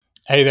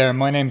Hey there,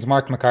 my name's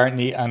Mark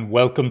McCartney and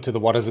welcome to the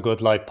What is a Good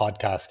Life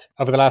podcast.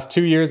 Over the last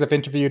 2 years, I've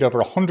interviewed over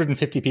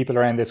 150 people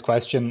around this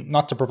question,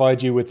 not to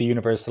provide you with the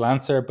universal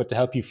answer, but to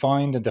help you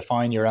find and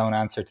define your own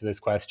answer to this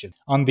question.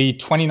 On the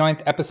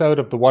 29th episode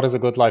of the What is a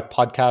Good Life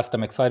podcast,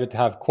 I'm excited to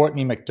have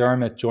Cortney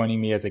McDermott joining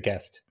me as a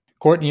guest.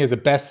 Cortney is a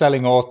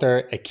best-selling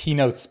author, a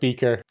keynote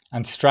speaker,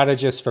 and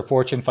strategist for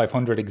Fortune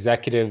 500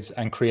 executives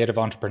and creative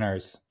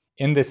entrepreneurs.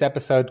 In this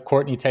episode,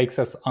 Cortney takes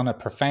us on a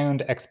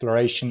profound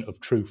exploration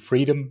of true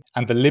freedom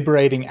and the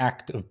liberating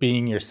act of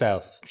being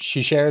yourself.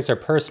 She shares her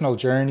personal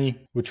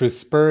journey, which was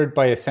spurred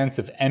by a sense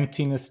of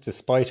emptiness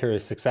despite her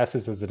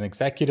successes as an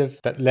executive,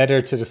 that led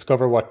her to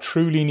discover what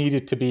truly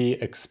needed to be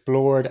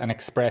explored and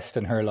expressed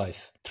in her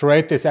life.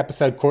 Throughout this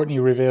episode,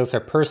 Cortney reveals her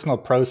personal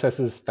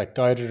processes that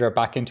guided her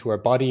back into her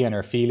body and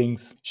her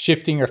feelings,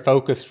 shifting her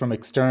focus from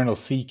external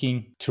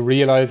seeking to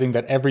realizing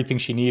that everything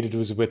she needed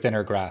was within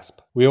her grasp.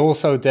 We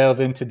also delve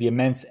into the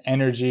immense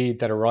energy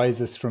that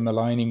arises from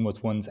aligning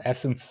with one's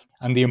essence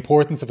and the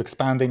importance of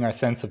expanding our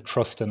sense of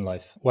trust in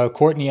life. While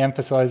Cortney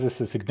emphasizes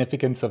the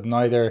significance of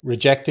neither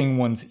rejecting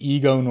one's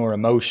ego nor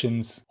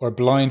emotions or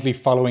blindly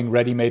following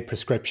ready-made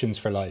prescriptions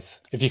for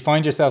life. If you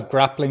find yourself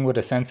grappling with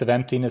a sense of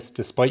emptiness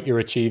despite your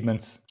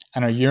achievements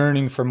and are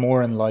yearning for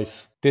more in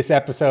life, this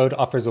episode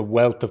offers a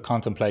wealth of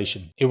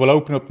contemplation. It will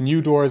open up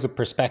new doors of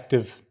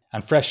perspective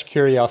and fresh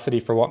curiosity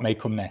for what may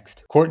come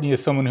next. Cortney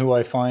is someone who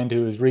I find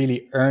who is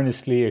really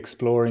earnestly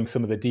exploring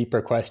some of the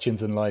deeper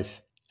questions in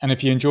life. And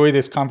if you enjoy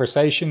this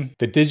conversation,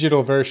 the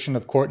digital version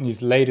of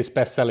Cortney's latest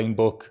best-selling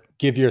book,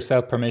 Give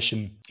Yourself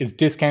Permission, is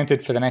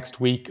discounted for the next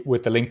week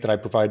with the link that I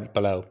provide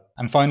below.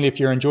 And finally, if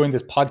you're enjoying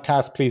this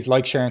podcast, please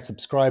like, share, and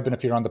subscribe. And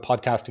if you're on the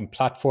podcasting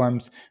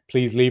platforms,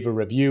 please leave a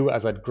review,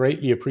 as I'd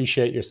greatly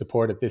appreciate your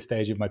support at this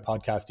stage of my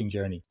podcasting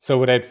journey. So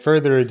without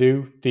further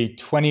ado, the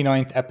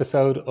 29th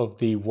episode of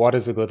the What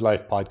is a Good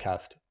Life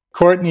podcast.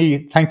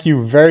 Cortney, thank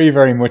you very,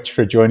 very much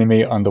for joining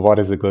me on the What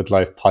is a Good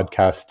Life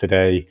podcast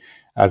today.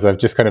 As I've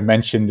just kind of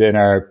mentioned in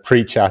our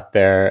pre-chat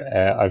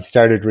there, I've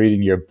started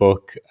reading your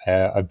book.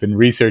 I've been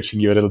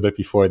researching you a little bit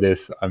before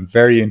this. I'm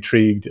very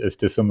intrigued as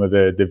to some of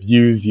the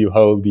views you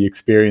hold, the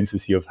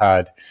experiences you've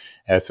had.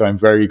 So I'm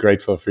very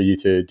grateful for you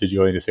to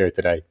join us here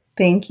today.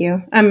 Thank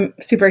you. I'm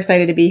super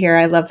excited to be here.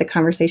 I love the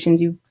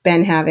conversations you've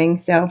been having.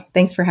 So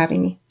thanks for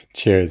having me.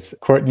 Cheers.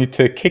 Cortney,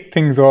 to kick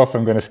things off,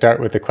 I'm going to start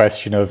with the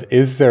question of,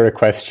 is there a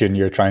question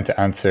you're trying to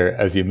answer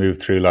as you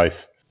move through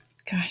life?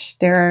 Gosh,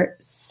 there are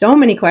so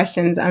many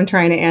questions I'm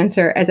trying to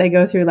answer as I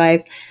go through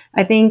life.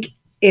 I think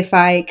if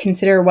I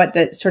consider what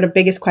the sort of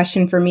biggest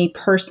question for me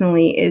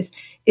personally is,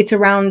 it's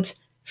around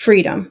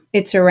freedom.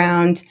 It's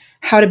around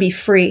how to be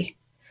free,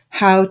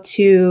 how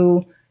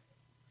to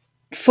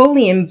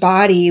fully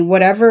embody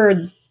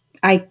whatever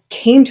I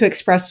came to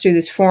express through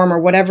this form, or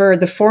whatever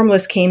the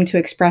formless came to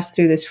express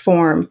through this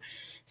form.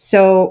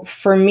 So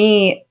for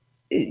me,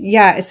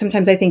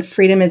 sometimes I think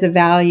freedom is a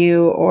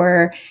value,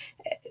 or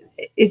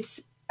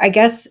I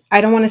guess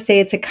I don't want to say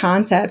it's a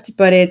concept,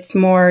 but it's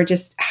more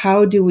just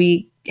how do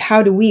we get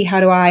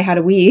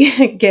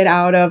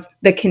out of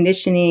the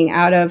conditioning,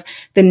 out of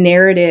the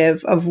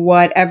narrative of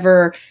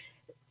whatever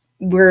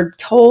we're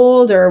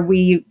told or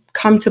we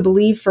come to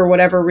believe for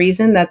whatever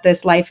reason that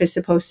this life is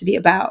supposed to be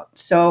about.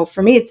 So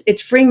for me,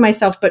 it's freeing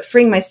myself, but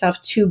freeing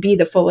myself to be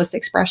the fullest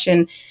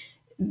expression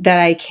that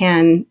I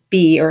can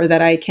be, or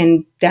that I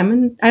can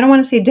I don't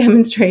want to say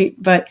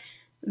demonstrate, but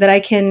that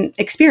I can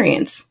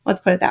experience. Let's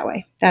put it that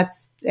way.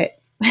 That's it.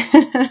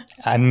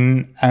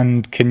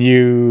 And can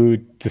you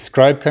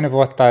describe kind of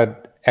what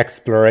that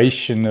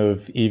exploration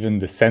of even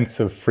the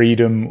sense of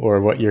freedom, or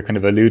what you're kind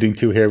of alluding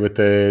to here with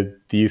the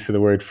use of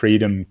the word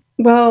freedom?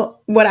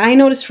 Well, what I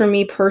noticed for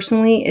me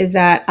personally is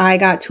that I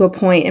got to a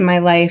point in my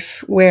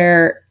life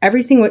where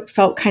everything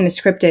felt kind of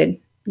scripted.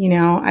 You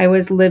know, I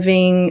was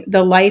living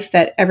the life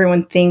that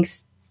everyone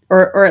thinks,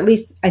 or at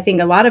least I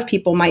think a lot of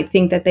people might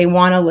think that they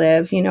want to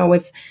live, you know,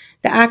 with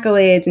the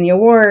accolades and the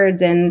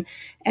awards and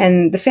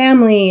the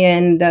family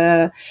and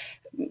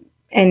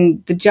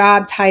the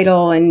job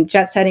title and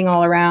jet setting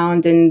all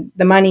around and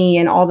the money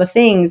and all the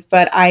things.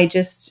 But I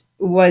just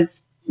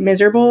was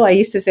miserable. I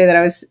used to say that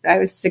I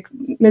was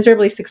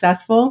miserably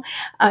successful.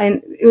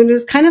 And it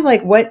was kind of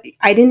like what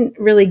I didn't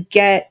really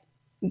get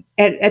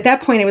at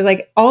that point. It was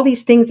like all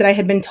these things that I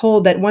had been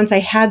told that once I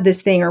had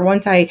this thing, or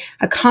once I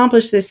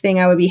accomplished this thing,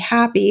 I would be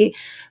happy.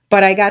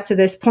 But I got to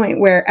this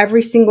point where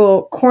every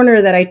single corner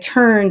that I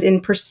turned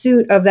in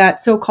pursuit of that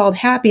so-called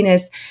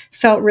happiness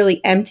felt really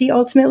empty.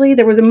 Ultimately,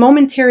 there was a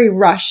momentary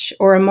rush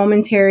or a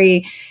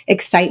momentary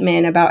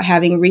excitement about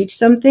having reached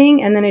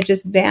something, and then it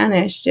just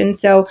vanished. And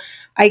so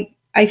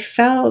I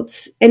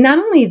felt, and not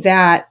only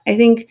that, I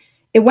think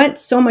it went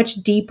so much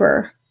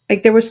deeper.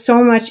 Like there was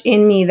so much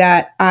in me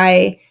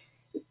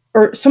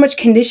or so much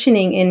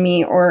conditioning in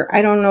me, or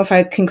I don't know if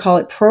I can call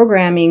it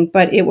programming,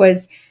 but it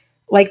was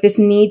like this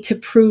need to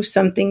prove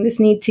something, this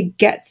need to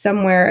get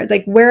somewhere.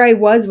 Like where I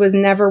was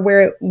never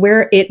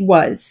where it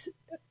was.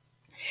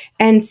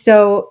 And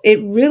so it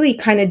really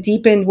kind of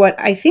deepened what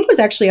I think was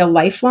actually a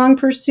lifelong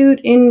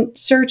pursuit in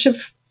search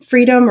of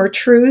freedom or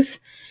truth.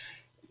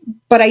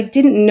 but I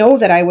didn't know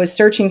that I was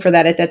searching for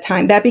that at that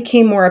time. That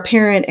became more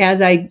apparent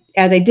as I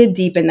did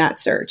deepen that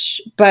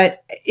search.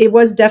 But it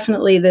was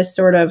definitely this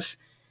sort of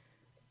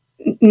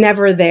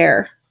never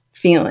there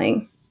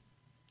feeling.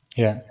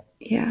 Yeah.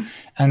 Yeah.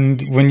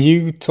 And when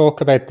you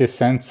talk about this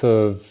sense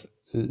of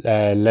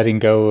letting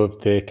go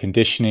of the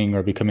conditioning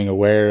or becoming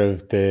aware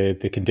of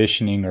the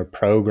conditioning or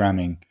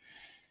programming,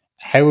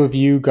 how have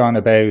you gone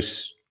about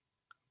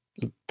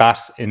that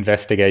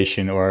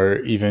investigation, or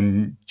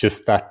even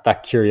just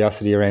that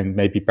curiosity around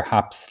maybe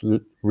perhaps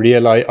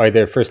realize,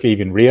 either firstly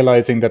even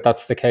realizing that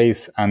that's the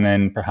case, and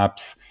then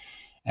perhaps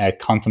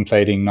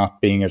contemplating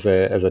not being as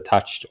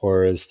attached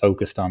or as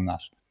focused on that?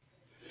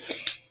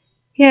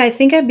 Yeah, I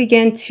think I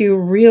began to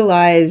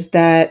realize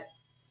that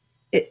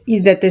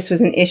that this was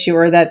an issue,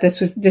 or that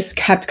this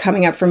kept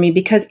coming up for me,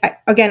 because I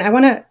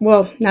want to,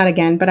 well, not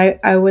again, but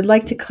I would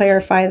like to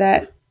clarify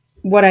that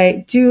what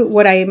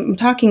I'm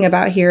talking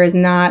about here is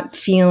not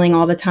feeling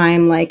all the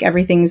time like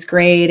everything's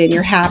great and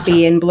you're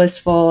happy and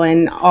blissful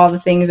and all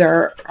the things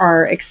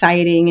are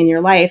exciting in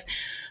your life,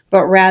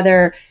 but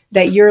rather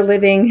that you're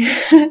living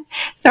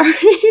sorry,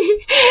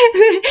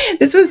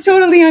 this was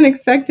totally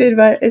unexpected,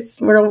 but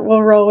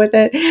we'll roll with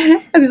it.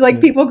 There's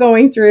like people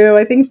going through,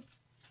 I think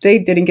they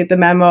didn't get the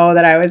memo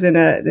that I was in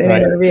an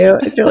interview.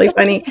 It's really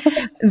funny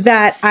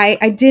that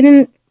I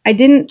didn't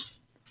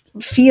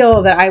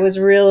feel that I was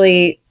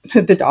really,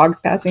 the dog's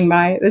passing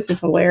by. This is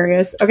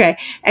hilarious. Okay.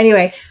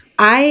 Anyway,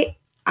 I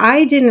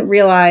didn't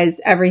realize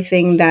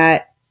everything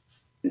that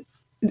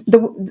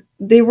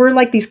they were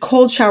like these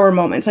cold shower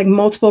moments, like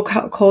multiple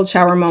cold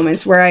shower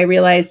moments where I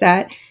realized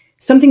that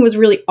something was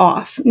really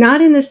off.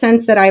 Not in the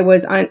sense that I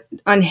was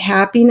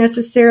unhappy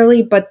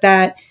necessarily, but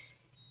that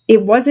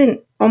it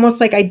wasn't,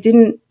 almost like I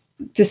didn't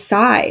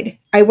decide.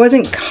 I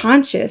wasn't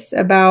conscious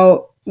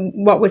about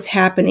what was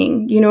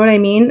happening. You know what I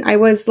mean? I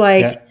was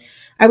like, yeah.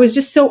 I was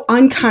just so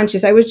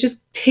unconscious. I was just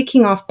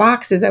ticking off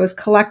boxes. I was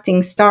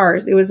collecting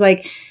stars. It was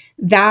like,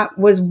 that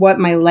was what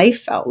my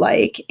life felt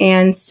like.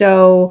 And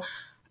so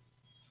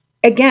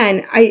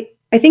again, I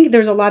think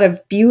there's a lot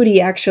of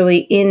beauty actually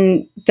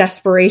in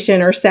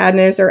desperation or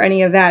sadness or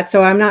any of that.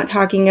 So I'm not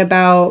talking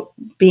about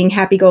being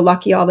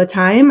happy-go-lucky all the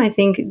time. I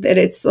think that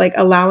it's like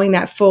allowing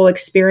that full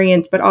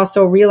experience, but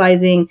also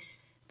realizing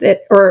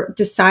that, or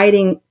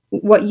deciding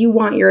what you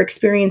want your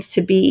experience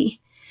to be.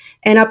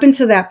 And up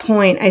until that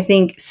point, I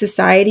think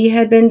society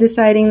had been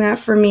deciding that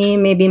for me.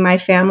 Maybe my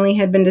family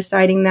had been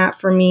deciding that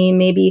for me.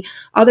 Maybe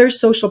other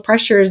social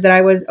pressures that I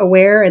was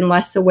aware and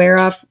less aware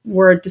of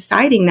were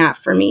deciding that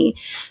for me.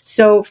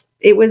 So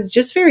it was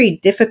just very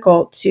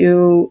difficult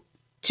to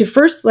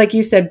first, like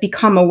you said,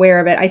 become aware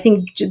of it. I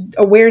think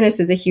awareness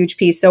is a huge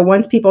piece. So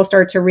once people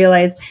start to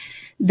realize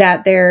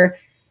that they're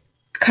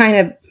kind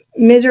of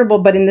miserable,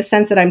 but in the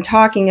sense that I'm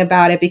talking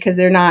about it, because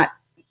they're not,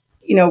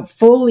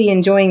 fully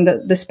enjoying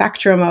the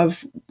spectrum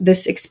of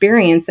this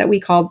experience that we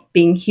call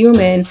being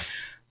human.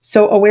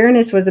 So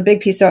awareness was a big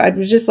piece. So it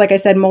was just, like I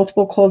said,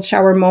 multiple cold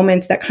shower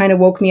moments that kind of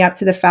woke me up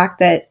to the fact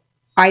that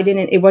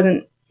it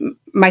wasn't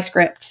my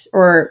script,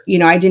 or,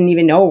 I didn't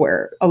even know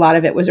where a lot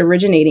of it was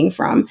originating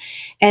from.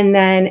 And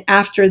then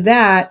after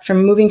that,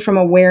 from moving from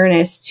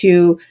awareness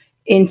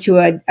into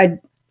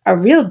a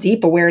real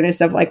deep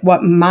awareness of like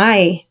what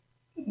my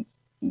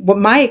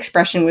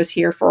expression was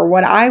here for,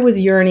 what I was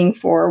yearning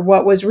for,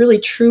 what was really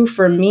true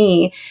for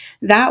me,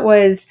 that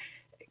was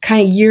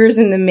kind of years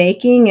in the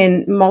making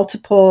and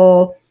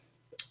multiple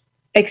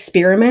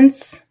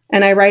experiments.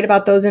 And I write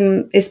about those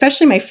in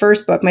especially my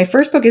first book. My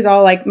first book is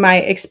all like my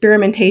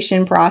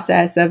experimentation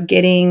process of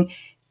getting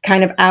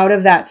kind of out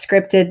of that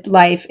scripted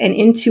life and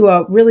into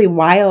a really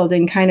wild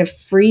and kind of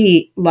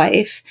free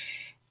life.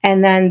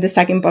 And then the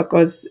second book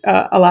was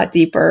a lot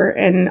deeper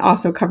and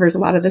also covers a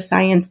lot of the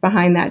science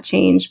behind that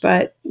change.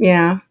 But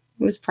yeah,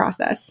 it was a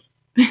process.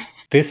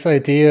 This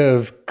idea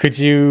of, could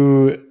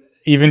you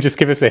even just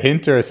give us a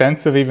hint or a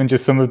sense of even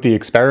just some of the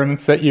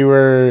experiments that you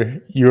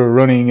were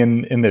running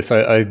in this?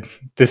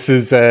 This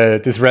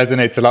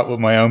resonates a lot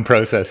with my own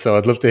process. So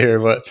I'd love to hear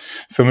what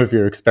some of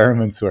your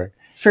experiments were.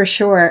 For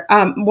sure.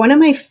 One of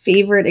my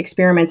favorite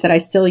experiments that I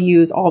still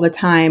use all the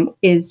time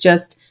is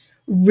just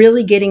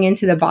really getting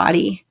into the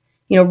body.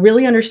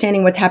 Really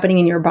understanding what's happening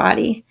in your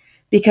body.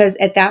 Because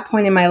at that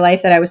point in my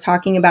life that I was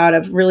talking about,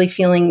 of really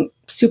feeling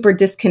super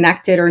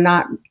disconnected or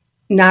not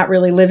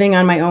really living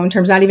on my own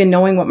terms, not even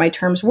knowing what my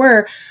terms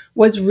were,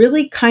 was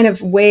really kind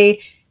of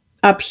way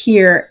up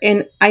here.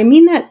 And I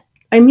mean that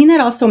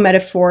also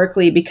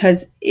metaphorically,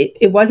 because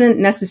it wasn't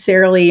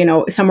necessarily,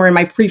 somewhere in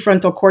my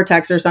prefrontal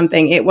cortex or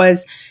something. It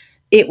was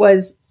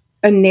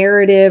a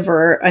narrative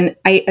or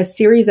a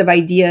series of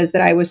ideas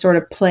that I was sort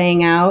of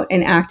playing out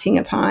and acting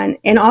upon.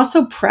 And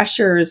also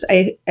pressures,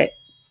 I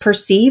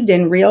perceived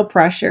and real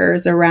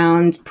pressures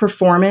around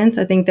performance.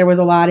 I think there was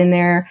a lot in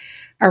there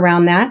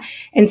around that.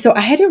 And so I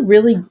had to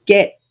really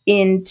get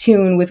in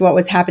tune with what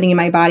was happening in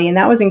my body. And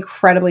that was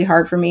incredibly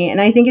hard for me. And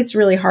I think it's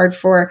really hard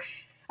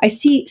I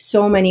see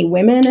so many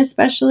women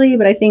especially,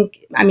 but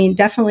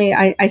definitely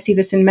I see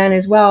this in men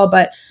as well.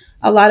 But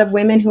a lot of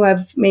women who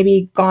have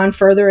maybe gone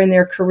further in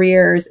their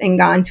careers and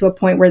gotten to a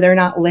point where they're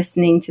not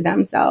listening to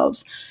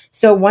themselves.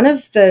 So one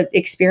of the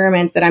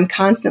experiments that I'm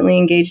constantly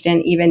engaged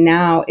in even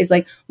now is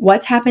like,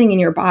 what's happening in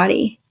your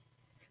body?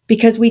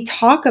 Because we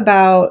talk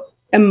about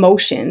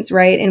emotions,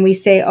 right? And we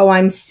say, oh,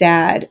 I'm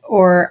sad,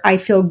 or I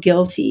feel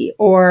guilty,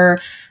 or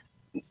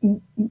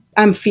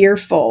I'm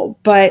fearful.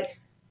 But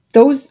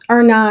those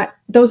are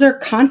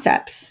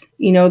concepts,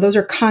 those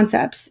are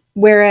concepts.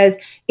 Whereas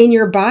in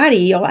your body,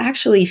 you'll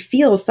actually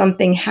feel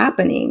something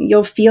happening.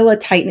 You'll feel a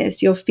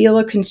tightness, you'll feel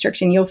a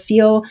constriction, you'll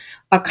feel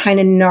a kind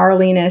of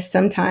gnarliness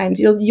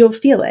sometimes. You'll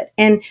feel it.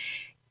 And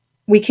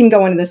we can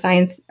go into the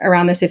science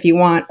around this if you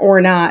want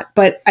or not.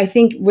 But I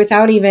think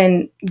without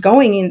even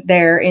going in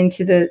there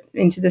into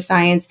the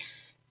science,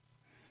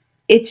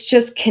 it's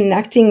just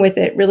connecting with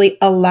it really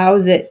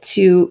allows it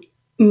to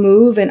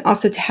move and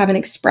also to have an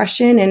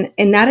expression.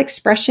 And that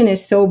expression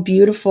is so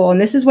beautiful.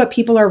 And this is what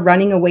people are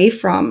running away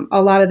from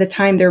a lot of the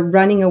time. They're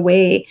running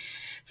away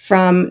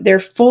from their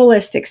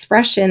fullest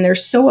expression. They're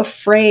so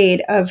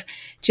afraid of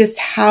just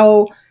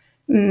how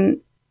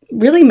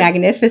really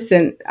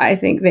magnificent I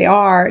think they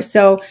are.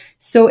 So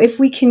if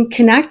we can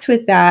connect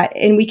with that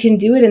and we can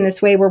do it in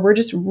this way where we're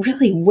just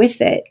really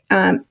with it,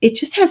 it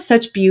just has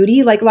such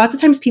beauty. Like lots of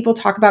times people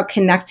talk about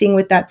connecting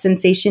with that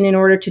sensation in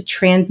order to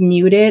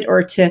transmute it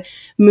or to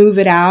move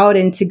it out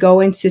and to go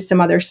into some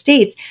other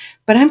states.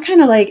 But I'm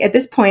kind of like, at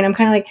this point, I'm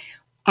kind of like,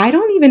 I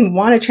don't even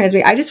want to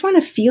transmute. I just want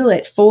to feel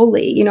it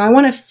fully. I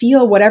want to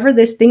feel whatever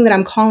this thing that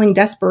I'm calling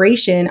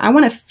desperation. I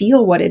want to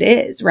feel what it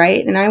is,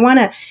 right? And I want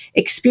to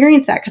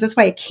experience that because that's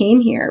why I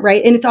came here,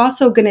 right? And it's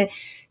also going to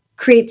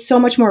create so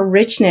much more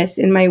richness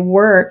in my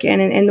work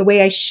and in the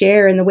way I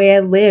share and the way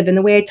I live and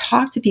the way I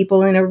talk to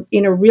people in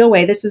a real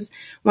way. This is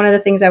one of the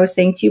things I was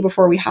saying to you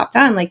before we hopped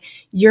on. Like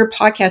your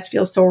podcast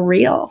feels so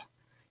real.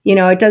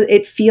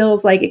 It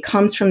feels like it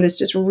comes from this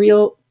just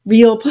real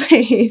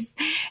place.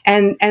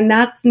 And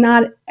that's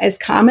not as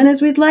common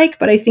as we'd like,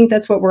 but I think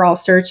that's what we're all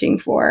searching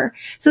for.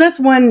 So that's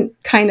one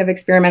kind of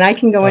experiment. I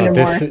can go into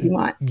more if you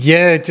want.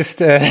 Yeah, just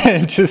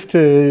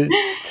to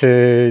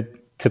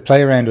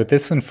play around with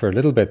this one for a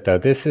little bit though.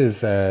 This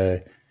is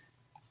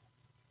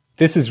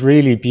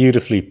really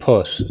beautifully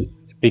put,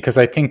 because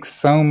I think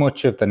so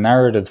much of the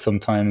narrative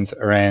sometimes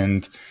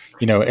around,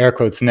 air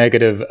quotes,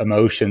 negative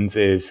emotions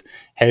is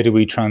how do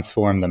we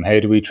transform them? How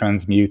do we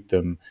transmute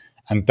them?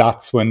 And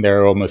that's when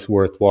they're almost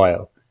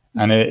worthwhile.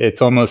 And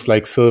it's almost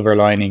like silver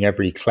lining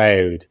every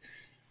cloud.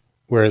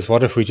 Whereas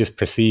what if we just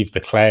perceive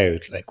the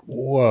cloud like,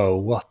 whoa,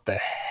 what the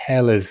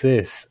hell is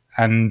this?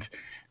 And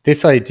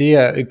this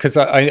idea, because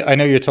I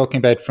know you're talking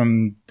about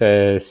from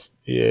the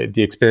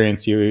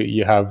experience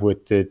you have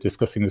with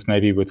discussing this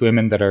maybe with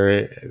women that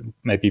are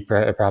maybe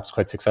perhaps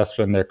quite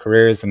successful in their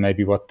careers and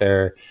maybe what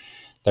they're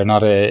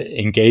not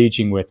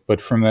engaging with. But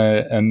from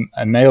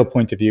a male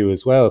point of view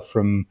as well,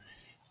 from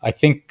I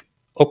think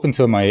up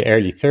until my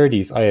early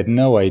 30s, I had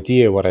no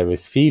idea what I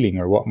was feeling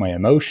or what my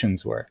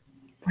emotions were.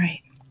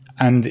 Right.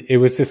 And it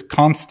was this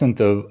constant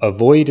of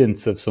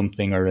avoidance of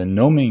something or a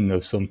numbing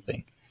of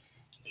something.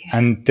 Yeah.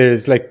 And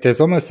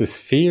there's almost this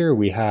fear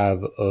we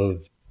have of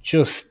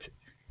just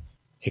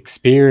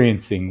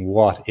experiencing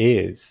what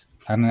is.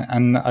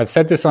 And I've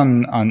said this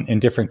on in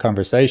different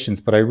conversations,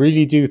 but I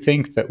really do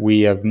think that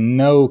we have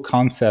no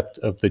concept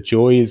of the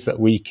joys that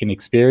we can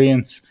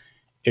experience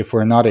if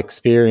we're not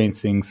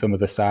experiencing some of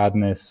the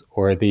sadness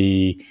or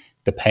the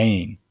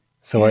pain.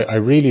 So I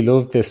really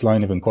love this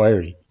line of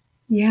inquiry.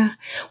 Yeah.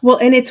 Well,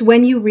 and it's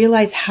when you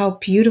realize how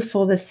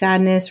beautiful the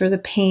sadness or the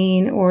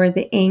pain or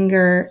the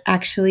anger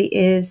actually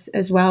is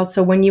as well.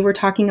 So when you were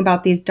talking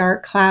about these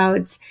dark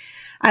clouds,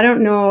 I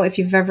don't know if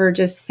you've ever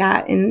just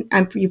sat and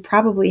you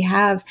probably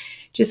have,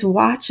 just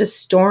watch a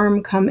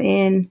storm come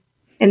in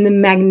and the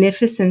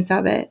magnificence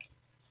of it.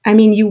 I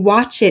mean, you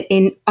watch it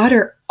in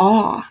utter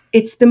awe.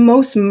 It's the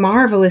most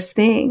marvelous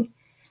thing.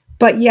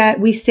 But yet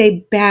we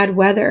say bad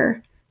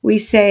weather. We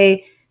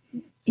say,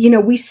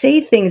 we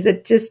say things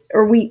that just,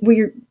 or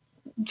we're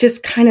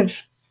just kind of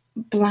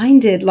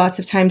blinded lots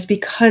of times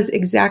because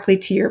exactly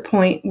to your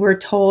point, we're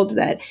told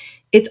that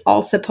it's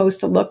all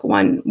supposed to look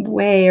one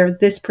way or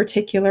this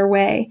particular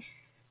way.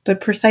 But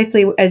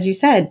precisely as you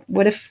said,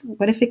 what if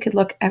it could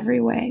look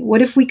every way?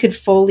 What if we could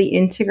fully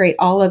integrate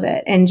all of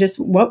it and just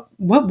what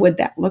would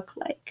that look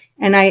like?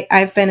 And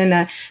I've been in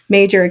a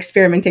major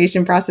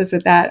experimentation process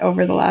with that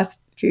over the last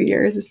few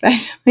years,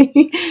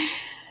 especially.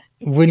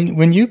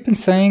 When you've been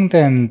saying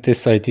then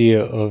this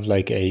idea of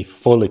like a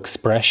full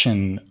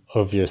expression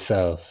of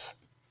yourself,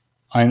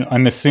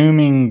 I'm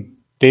assuming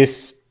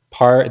this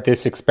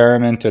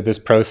experiment or this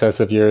process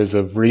of yours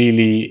of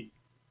really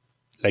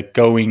like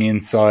going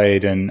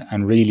inside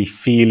and really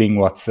feeling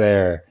what's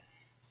there,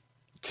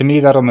 to me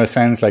that almost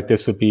sounds like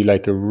this would be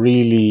like a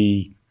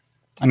really,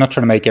 I'm not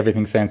trying to make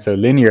everything sound so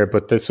linear,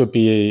 but this would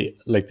be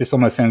like, this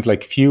almost sounds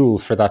like fuel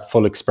for that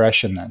full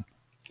expression then.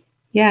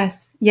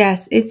 Yes.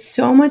 It's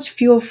so much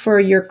fuel for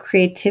your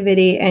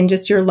creativity and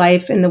just your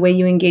life and the way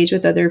you engage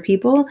with other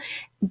people.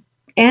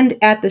 And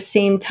at the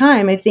same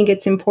time, I think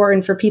it's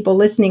important for people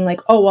listening, like,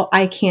 oh, well,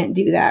 I can't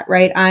do that,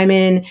 right? I'm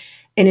in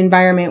an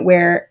environment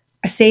where,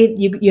 say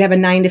you have a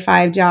 9 to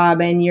 5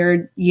 job and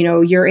you're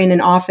in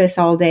an office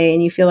all day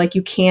and you feel like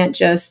you can't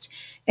just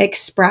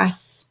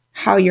express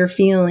how you're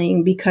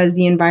feeling because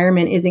the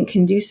environment isn't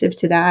conducive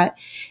to that.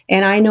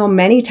 And I know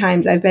many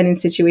times I've been in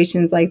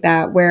situations like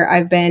that where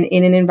I've been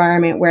in an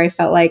environment where I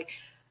felt like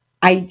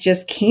I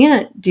just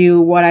can't do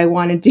what I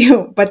want to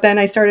do. But then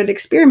I started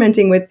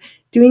experimenting with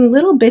doing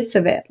little bits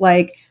of it,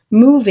 like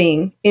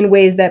moving in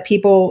ways that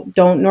people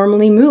don't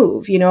normally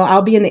move.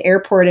 I'll be in the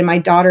airport and my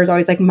daughter's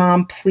always like,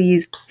 Mom,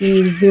 please,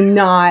 please do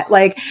not.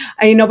 Like,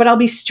 but I'll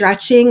be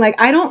stretching. Like,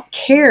 I don't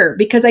care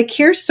because I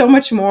care so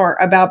much more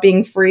about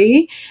being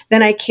free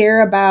than I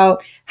care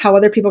about how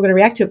other people are going to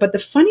react to it. But the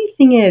funny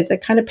thing is, the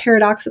kind of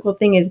paradoxical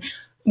thing is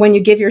when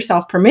you give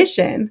yourself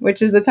permission,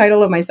 which is the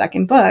title of my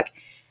second book,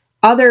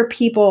 other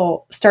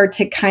people start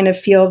to kind of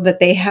feel that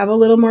they have a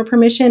little more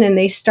permission and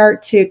they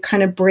start to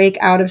kind of break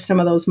out of some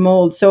of those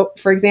molds. So,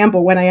 for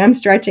example, when I am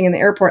stretching in the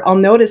airport, I'll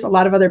notice a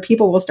lot of other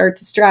people will start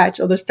to stretch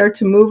or they'll start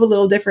to move a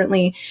little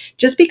differently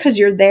just because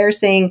you're there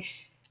saying,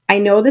 I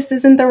know this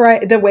isn't the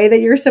way that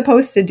you're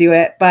supposed to do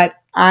it, but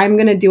I'm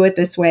going to do it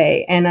this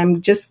way. And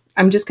I'm just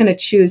going to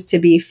choose to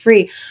be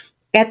free.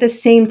 At the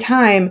same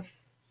time,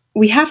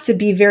 we have to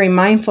be very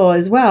mindful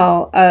as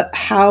well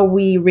how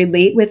we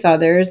relate with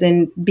others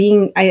and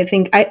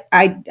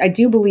I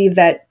do believe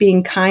that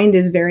being kind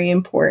is very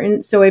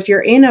important. So if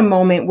you're in a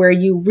moment where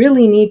you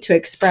really need to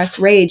express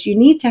rage, you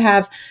need to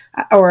have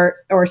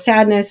or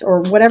sadness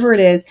or whatever it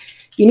is,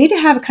 you need to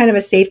have a kind of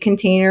a safe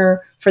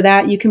container for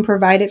that. You can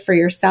provide it for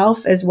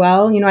yourself as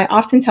well. I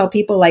often tell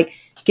people, like,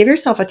 give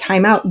yourself a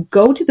timeout,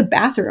 go to the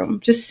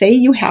bathroom. Just say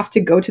you have to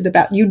go to the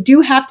bathroom. You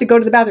do have to go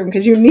to the bathroom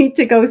because you need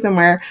to go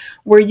somewhere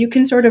where you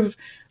can sort of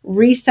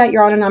reset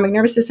your autonomic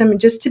nervous system,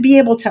 just to be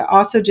able to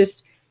also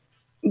just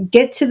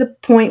get to the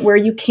point where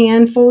you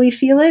can fully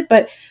feel it.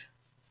 But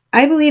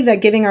I believe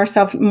that giving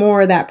ourselves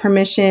more of that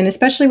permission,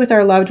 especially with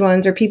our loved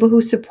ones or people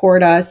who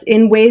support us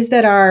in ways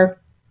that are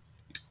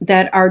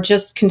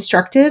just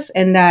constructive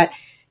and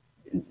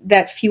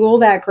that fuel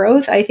that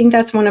growth, I think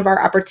that's one of our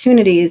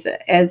opportunities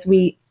as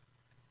we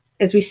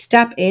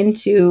step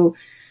into,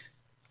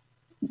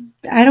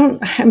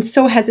 I'm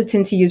so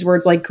hesitant to use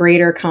words like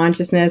greater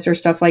consciousness or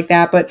stuff like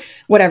that, but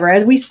whatever,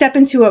 as we step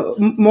into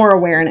more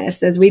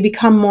awareness, as we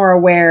become more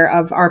aware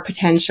of our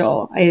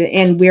potential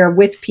and we are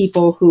with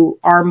people who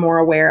are more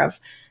aware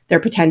of their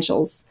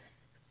potentials.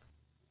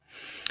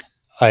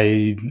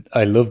 I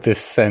love this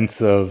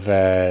sense of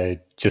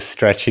just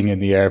stretching in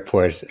the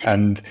airport,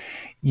 and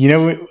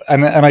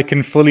and I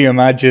can fully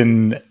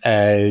imagine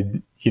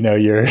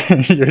your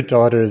your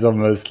daughter's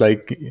almost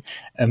like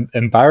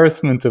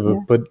embarrassment of it. Yeah.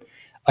 But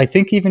I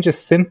think even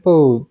just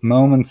simple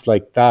moments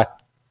like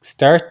that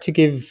start to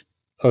give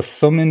us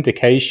some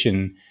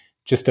indication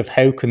just of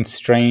how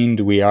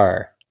constrained we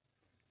are.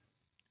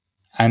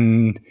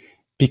 And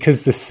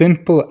because the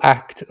simple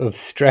act of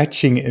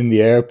stretching in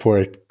the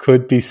airport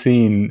could be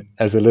seen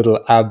as a little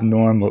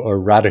abnormal or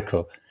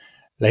radical.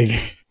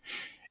 Like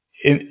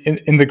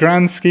in the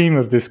grand scheme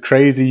of this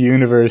crazy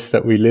universe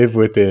that we live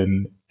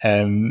within,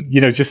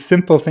 just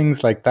simple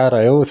things like that.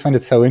 I always find it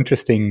so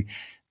interesting,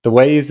 the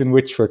ways in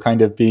which we're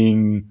kind of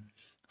being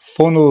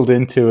funneled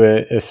into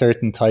a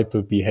certain type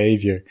of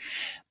behavior.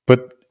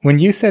 But when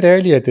you said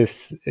earlier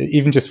this,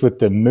 even just with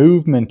the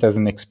movement as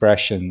an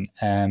expression,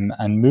 and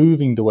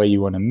moving the way you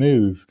want to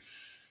move,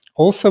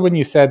 also when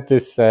you said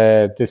this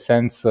this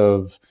sense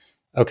of,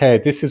 okay,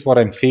 this is what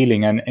I'm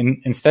feeling, and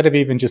instead of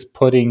even just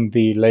putting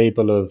the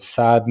label of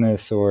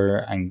sadness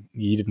and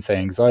you didn't say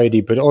anxiety,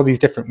 but all these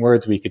different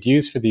words we could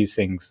use for these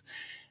things,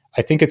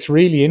 I think it's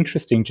really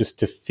interesting just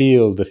to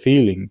feel the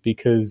feeling,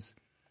 because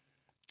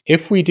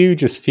if we do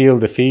just feel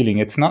the feeling,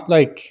 it's not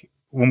like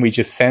when we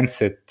just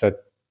sense it that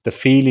the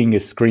feeling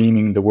is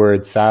screaming the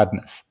word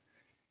sadness.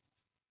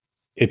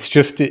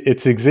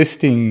 It's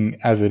existing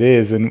as it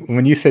is. And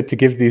when you said to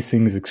give these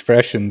things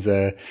expressions,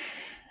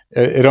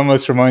 it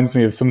almost reminds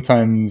me of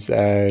sometimes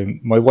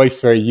my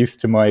wife's very used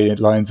to my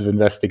lines of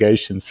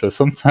investigation. So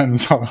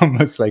sometimes I'll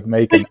almost like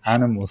make an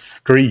animal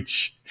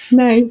screech.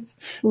 Nice.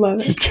 Love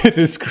it. To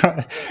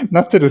describe,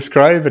 not to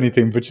describe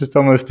anything, but just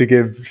almost to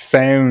give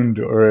sound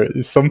or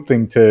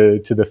something to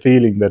the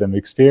feeling that I'm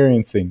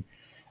experiencing.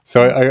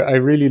 So I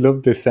really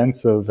love this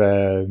sense of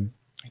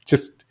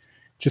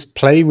just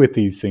play with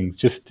these things,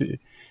 just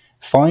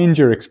find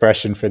your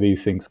expression for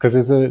these things,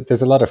 because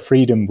there's a lot of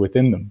freedom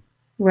within them.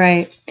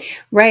 Right.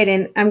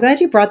 And I'm glad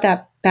you brought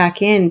that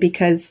back in,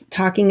 because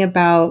talking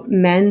about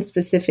men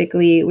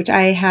specifically, which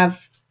I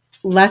have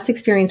less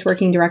experience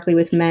working directly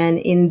with men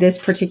in this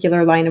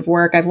particular line of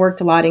work. I've worked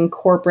a lot in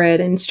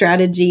corporate and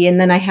strategy, and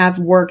then I have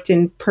worked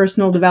in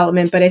personal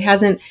development, but it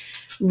hasn't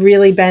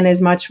really been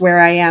as much where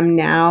I am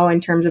now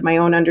in terms of my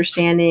own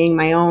understanding,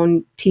 my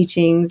own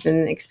teachings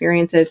and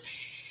experiences.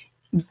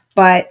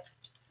 But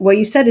what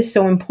you said is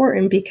so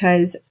important,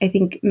 because I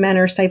think men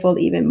are stifled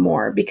even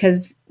more,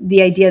 because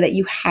the idea that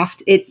you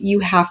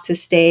have to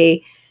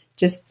stay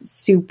just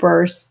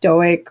super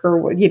stoic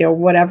or, you know,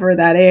 whatever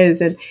that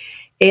is. And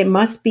it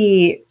must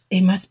be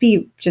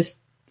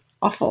just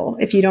awful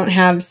if you don't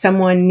have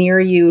someone near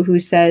you who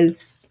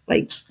says,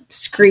 like,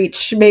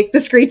 screech, make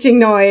the screeching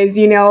noise,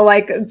 you know,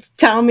 like,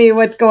 tell me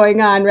what's going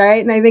on,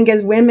 right? And I think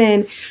as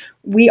women,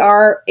 we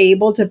are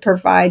able to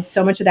provide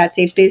so much of that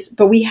safe space,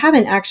 but we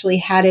haven't actually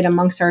had it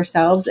amongst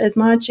ourselves as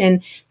much.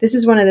 And this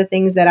is one of the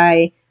things that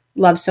I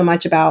love so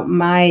much about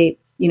my,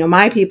 you know,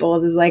 my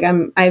people is like,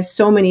 I have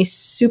so many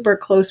super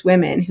close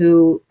women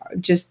who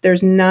just,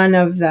 there's none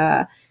of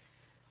the,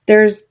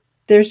 there's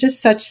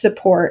just such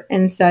support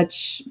and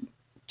such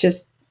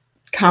just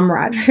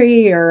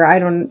camaraderie, or I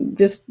don't,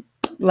 just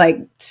like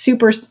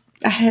super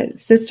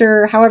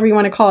sister, however you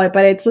want to call it.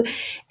 But it's,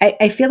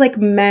 I feel like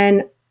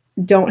men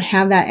don't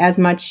have that as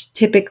much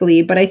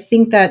typically, but I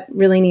think that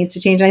really needs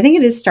to change. And I think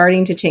it is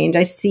starting to change.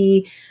 I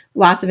see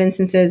lots of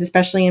instances,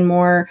 especially in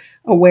more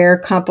aware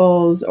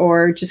couples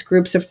or just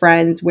groups of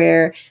friends,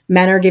 where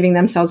men are giving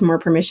themselves more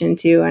permission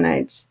to, and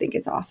I just think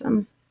it's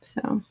awesome.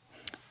 So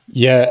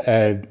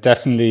yeah,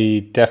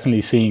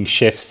 definitely seeing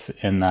shifts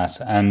in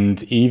that.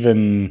 And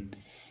even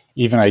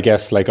I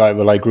guess, like,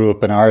 I grew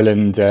up in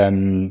Ireland,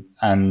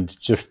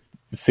 and just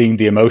seeing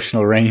the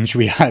emotional range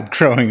we had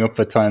growing up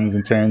at times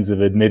in terms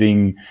of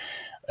admitting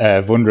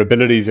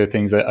vulnerabilities or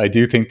things, I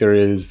do think there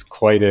is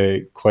quite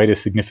a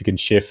significant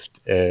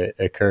shift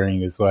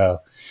occurring as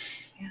well.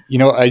 You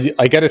know,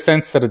 I get a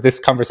sense that this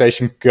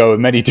conversation could go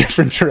in many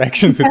different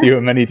directions with you,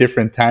 and many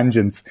different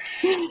tangents.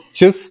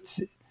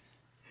 Just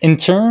in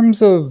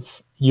terms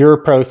of your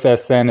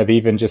process then of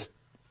even just,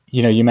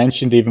 you know, you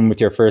mentioned even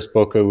with your first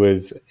book, it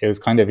was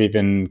kind of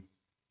even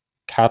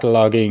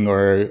cataloging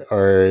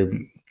or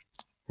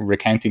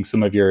recounting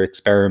some of your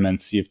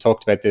experiments. You've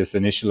talked about this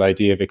initial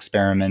idea of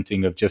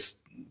experimenting, of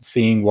just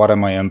seeing what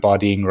am I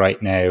embodying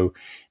right now,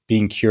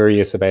 being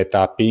curious about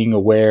that, being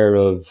aware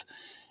of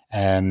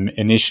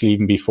initially,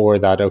 even before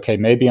that, okay,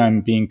 maybe I'm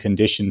being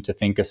conditioned to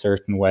think a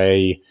certain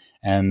way,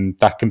 and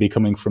that can be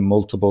coming from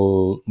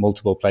multiple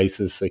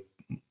places. Like,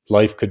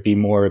 life could be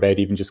more about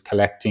even just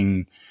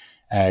collecting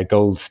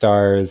gold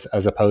stars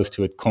as opposed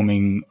to it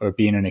coming or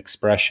being an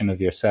expression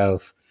of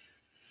yourself.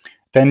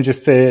 Then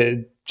just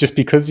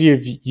because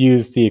you've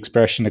used the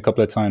expression a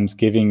couple of times,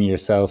 giving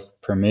yourself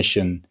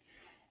permission,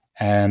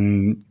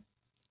 um,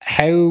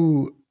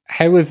 how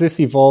has this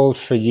evolved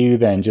for you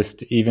then?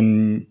 Just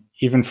even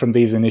from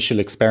these initial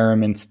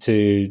experiments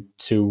to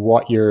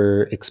what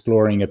you're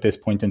exploring at this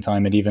point in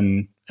time, and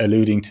even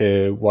alluding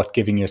to what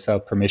giving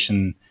yourself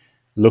permission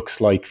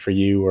looks like for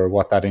you, or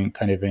what that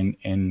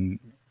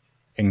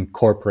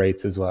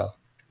incorporates as well.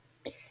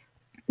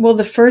 Well,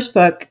 the first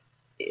book,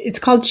 it's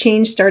called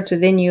Change Starts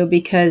Within You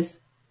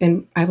because,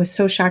 and I was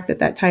so shocked that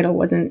that title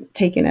wasn't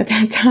taken at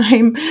that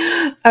time.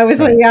 I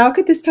was like, how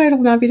could this title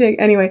not be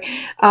taken? Anyway,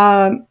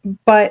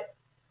 but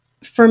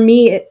for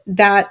me,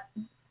 that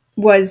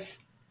was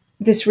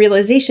this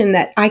realization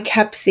that I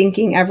kept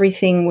thinking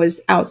everything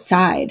was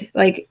outside.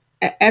 Like,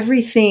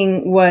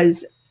 everything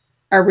was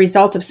a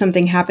result of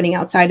something happening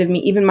outside of me.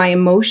 Even my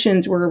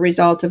emotions were a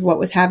result of what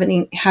was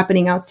happening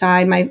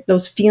outside.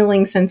 Those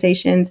feeling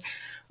sensations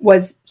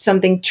was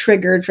something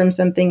triggered from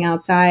something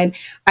outside.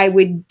 I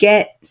would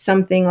get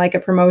something like a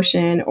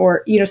promotion,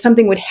 or, you know,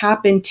 something would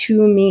happen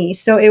to me.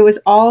 So it was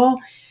all,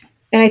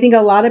 and I think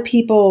a lot of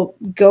people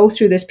go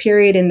through this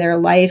period in their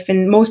life,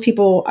 and most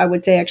people, I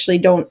would say, actually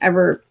don't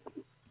ever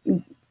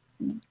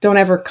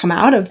come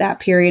out of that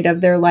period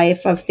of their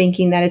life of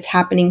thinking that it's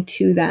happening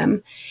to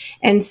them.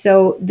 And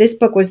so this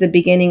book was the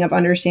beginning of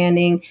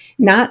understanding,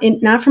 not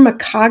from a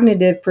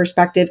cognitive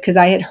perspective, because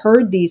I had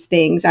heard these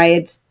things, I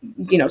had,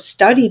 you know,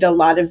 studied a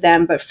lot of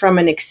them, but from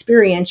an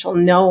experiential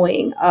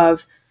knowing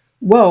of,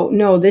 whoa,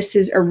 no, this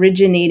is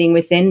originating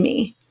within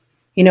me.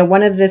 You know,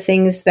 one of the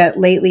things that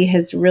lately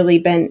has really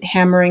been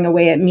hammering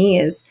away at me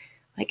is,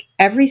 like,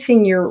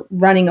 everything you're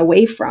running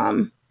away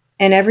from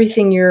and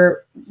everything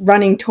you're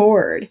running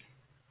toward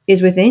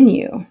is within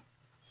you.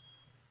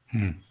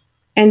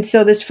 And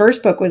so this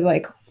first book was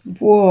like,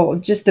 whoa,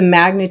 just the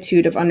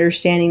magnitude of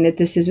understanding that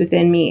this is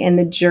within me, and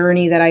the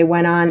journey that I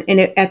went on. And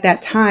at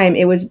that time,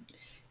 it was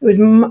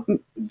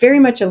very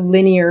much a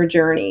linear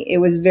journey. It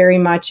was very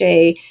much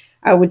I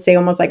would say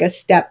almost like a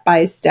step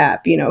by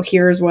step, you know,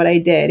 here's what I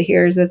did,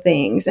 here's the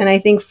things. And I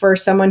think for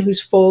someone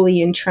who's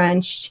fully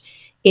entrenched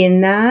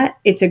in that,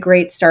 it's a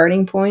great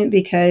starting point,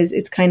 because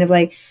it's kind of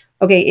like,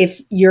 okay,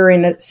 if you're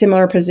in a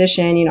similar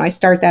position, you know, I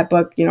start that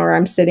book, you know, or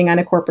I'm sitting on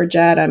a corporate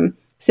jet, I'm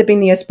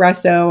sipping the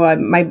espresso,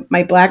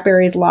 my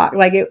BlackBerry is locked.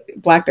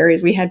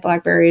 Blackberries, we had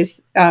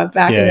Blackberries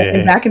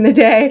back in the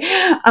day,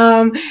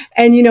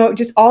 and, you know,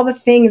 just all the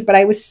things. But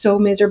I was so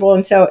miserable,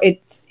 and so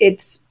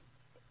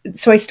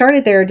so I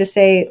started there to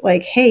say,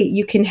 like, hey,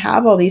 you can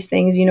have all these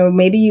things. You know,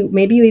 maybe you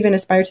even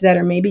aspire to that,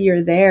 or maybe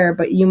you're there,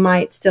 but you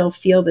might still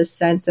feel this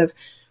sense of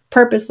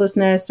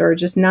purposelessness, or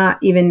just not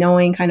even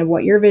knowing kind of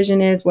what your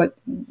vision is,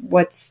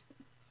 what's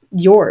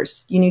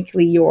yours,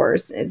 uniquely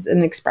yours, is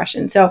an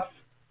expression. So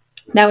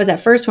that was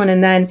that first one.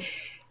 And then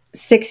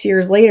 6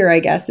 years later, I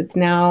guess it's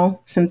now,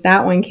 since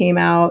that one came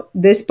out,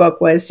 this book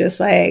was just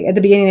like, at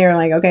the beginning they were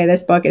like, okay,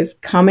 this book is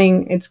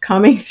coming, it's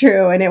coming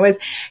through. And it was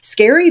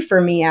scary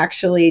for me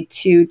actually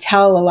to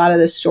tell a lot of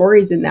the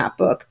stories in that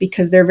book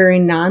because they're very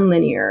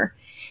nonlinear.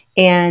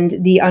 And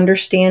the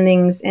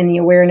understandings and the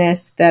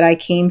awareness that I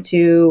came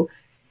to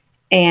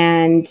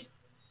and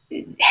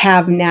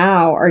have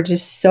now are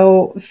just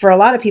so, for a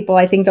lot of people,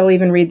 I think they'll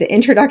even read the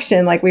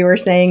introduction, like we were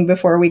saying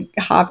before we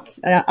hopped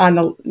on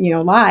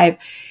the, live,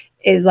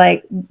 is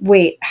like,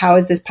 wait, how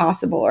is this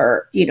possible?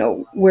 Or,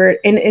 where,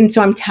 and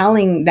so I'm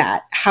telling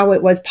that how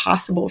it was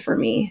possible for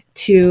me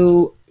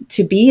to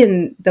be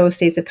in those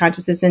states of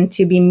consciousness and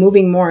to be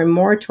moving more and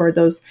more toward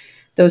those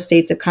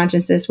states of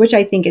consciousness, which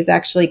I think is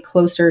actually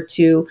closer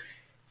to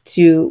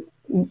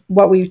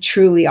what we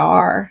truly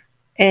are.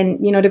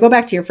 And, to go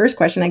back to your first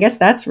question, I guess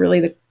that's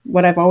really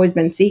what I've always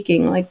been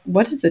seeking. Like,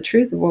 what is the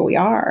truth of what we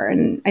are?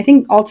 And I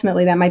think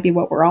ultimately that might be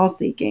what we're all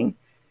seeking,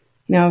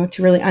 to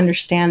really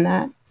understand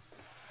that.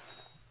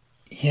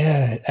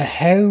 Yeah.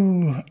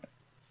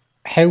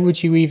 How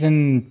would you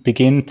even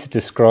begin to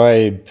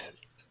describe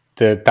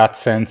that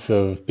sense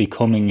of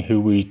becoming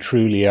who we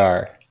truly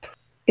are?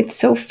 It's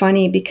so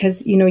funny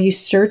because, you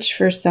search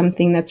for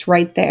something that's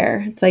right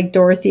there. It's like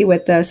Dorothy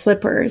with the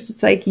slippers.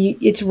 It's like,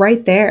 it's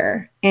right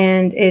there.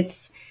 And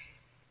it's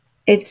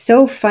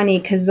so funny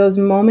because those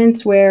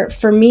moments where,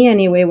 for me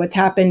anyway, what's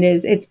happened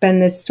is it's been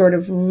this sort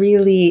of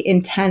really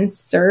intense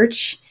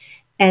search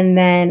and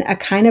then a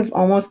kind of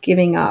almost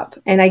giving up.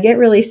 And I get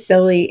really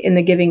silly in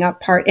the giving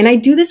up part. And I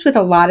do this with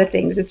a lot of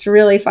things. It's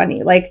really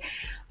funny. Like,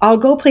 I'll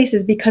go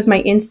places because my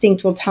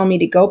instinct will tell me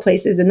to go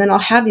places. And then I'll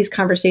have these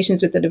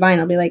conversations with the divine.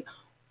 I'll be like,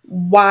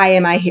 why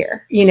am I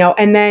here?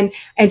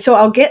 And so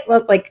I'll get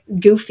like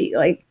goofy,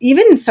 like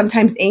even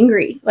sometimes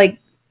angry, like,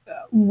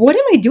 what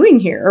am I doing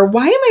here? Or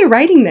why am I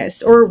writing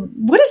this? Or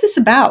what is this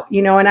about?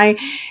 And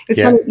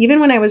it's funny, even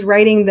when I was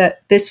writing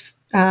this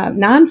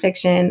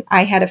nonfiction,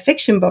 I had a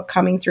fiction book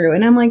coming through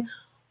and I'm like,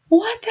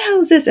 what the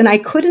hell is this? And I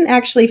couldn't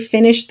actually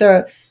finish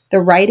the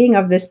writing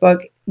of this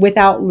book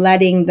without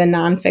letting the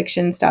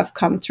nonfiction stuff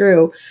come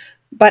through.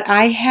 But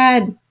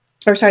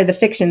the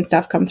fiction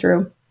stuff come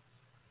through.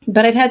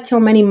 But I've had so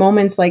many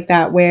moments like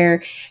that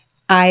where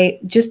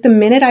the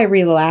minute I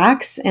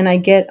relax and I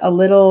get a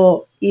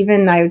little,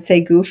 even I would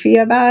say goofy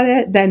about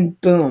it, then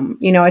boom,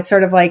 it's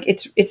sort of like,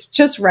 it's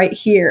just right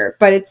here.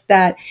 But it's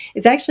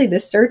actually the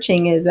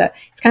searching it's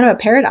kind of a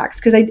paradox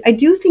because I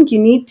do think you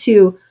need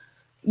to,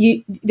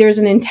 there's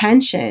an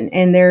intention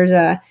and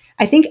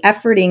I think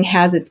efforting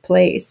has its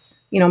place.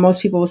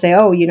 Most people will say,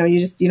 oh, you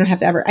don't have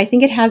to effort. I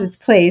think it has its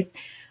place,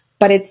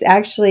 but it's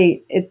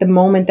actually at the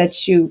moment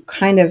that you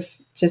kind of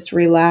just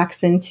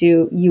relax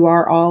into, you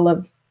are all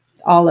of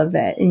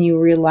it, and you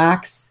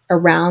relax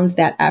around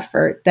that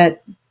effort,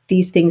 that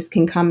these things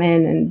can come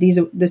in and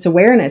this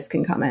awareness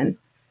can come in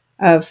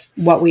of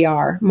what we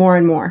are more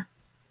and more.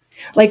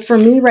 Like for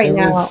me right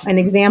now, an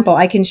example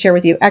I can share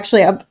with you.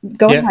 Actually,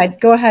 go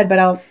ahead, but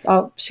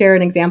I'll share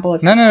an example.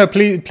 No,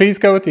 please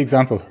go with the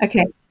example.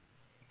 Okay.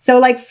 So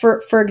like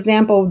for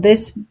example,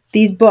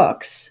 these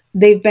books,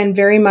 they've been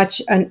very much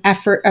an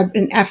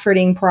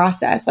efforting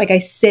process. Like I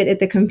sit at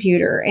the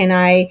computer and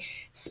I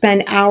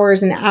spend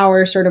hours and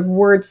hours sort of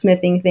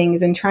wordsmithing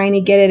things and trying to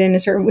get it in a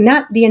certain,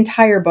 not the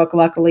entire book,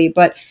 luckily,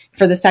 but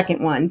for the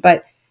second one,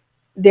 but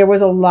there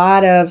was a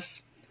lot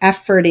of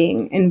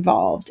efforting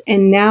involved.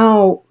 And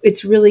now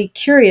it's really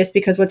curious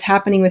because what's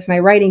happening with my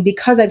writing,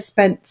 because I've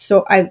spent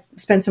so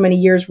many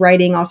years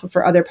writing also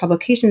for other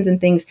publications and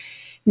things.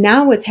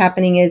 Now what's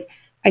happening is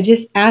I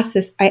ask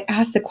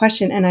the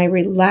question and I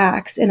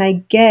relax and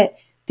I get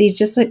these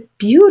just like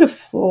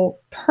beautiful,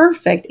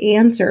 perfect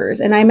answers.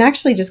 And I'm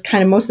actually just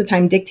kind of most of the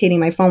time dictating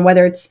my phone,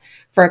 whether it's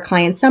for a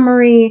client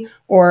summary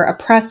or a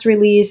press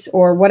release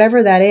or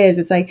whatever that is.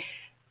 It's like,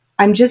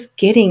 I'm just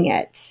getting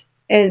it.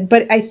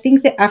 But I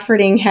think the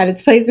efforting had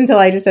its place until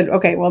I just said,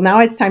 okay, well, now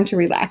it's time to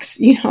relax,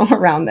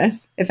 around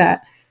this, if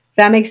that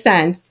makes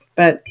sense.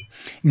 But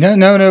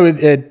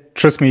no,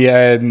 trust me.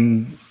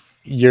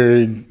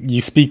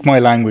 You speak my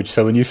language,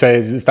 so when you say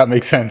if that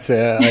makes sense,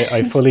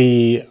 I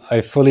fully,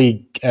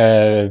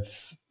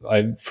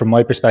 from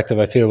my perspective,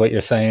 I feel what you're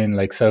saying.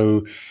 Like,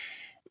 so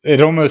it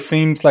almost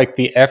seems like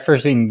the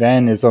efforting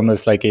then is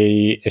almost like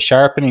a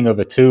sharpening of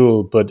a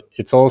tool, but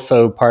it's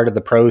also part of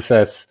the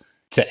process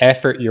to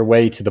effort your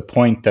way to the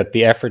point that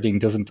the efforting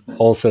doesn't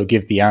also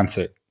give the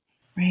answer.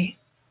 Right.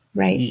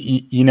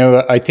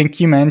 I think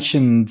you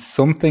mentioned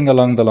something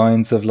along the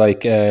lines of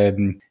like,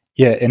 an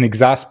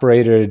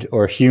exasperated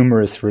or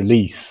humorous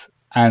release.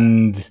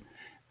 And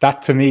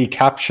that to me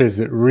captures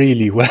it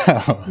really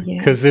well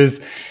because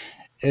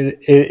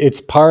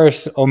it's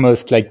part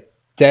almost like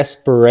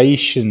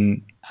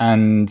desperation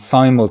and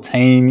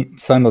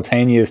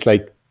simultaneous,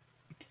 like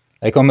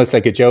almost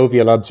like a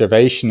jovial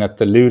observation at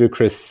the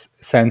ludicrous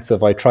sense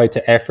of I tried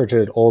to effort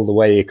it all the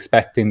way,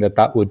 expecting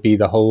that would be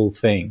the whole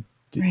thing.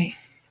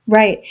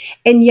 Right.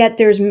 And yet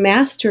there's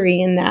mastery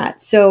in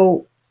that.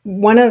 So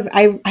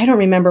I don't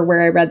remember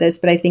where I read this,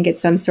 but I think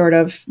it's some sort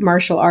of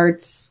martial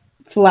arts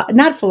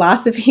not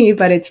philosophy,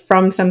 but it's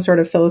from some sort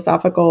of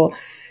philosophical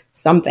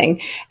something.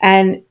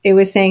 And it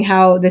was saying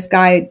how this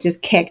guy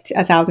just kicked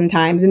 1,000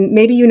 times. And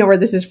maybe you know where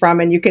this is from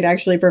and you could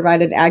actually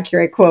provide an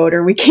accurate quote,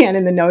 or we can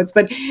in the notes,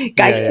 but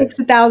guy kicks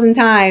 1,000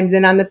 times.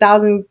 And on the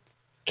 1,000th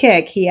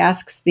kick, he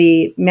asks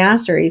the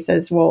master, he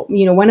says, well,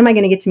 when am I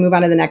going to get to move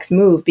on to the next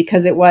move?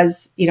 Because it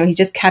was, he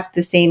just kept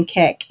the same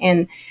kick.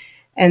 And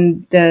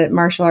the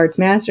martial arts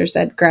master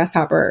said,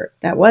 grasshopper,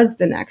 that was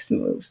the next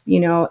move,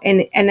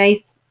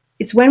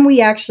 it's when we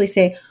actually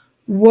say,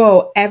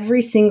 whoa,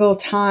 every single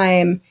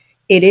time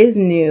it is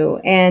new.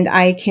 And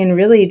I can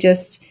really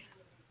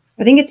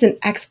I think it's an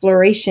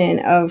exploration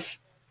of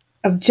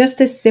just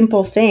this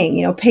simple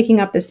thing, picking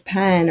up this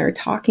pen or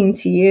talking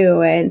to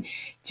you and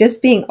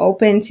just being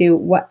open to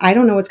what, I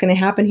don't know what's going to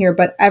happen here,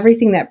 but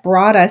everything that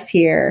brought us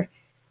here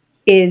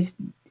is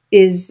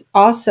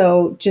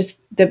also just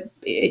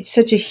it's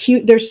such a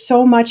huge, there's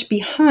so much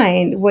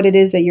behind what it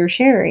is that you're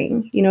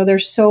sharing.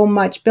 There's so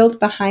much built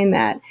behind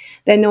that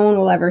no one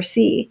will ever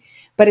see.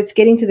 But it's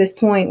getting to this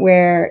point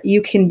where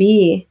you can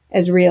be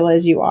as real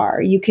as you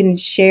are. You can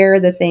share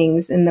the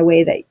things in the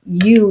way that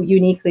you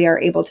uniquely are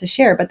able to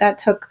share. But that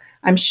took,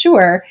 I'm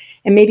sure,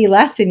 and maybe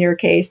less in your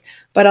case,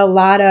 but a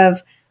lot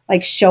of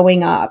like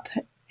showing up.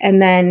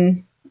 And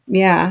then,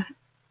 yeah,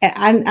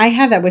 I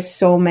have that with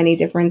so many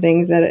different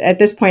things that at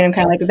this point I'm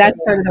kind of like,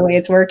 that's sort of the way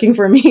it's working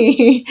for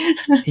me.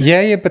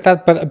 Yeah,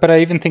 but I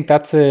even think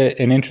that's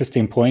an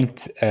interesting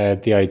point.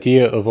 The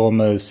idea of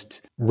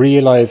almost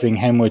realizing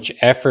how much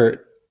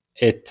effort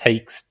it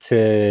takes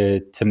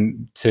to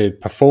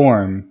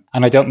perform,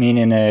 and I don't mean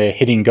in a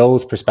hitting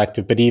goals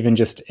perspective, but even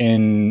just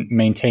in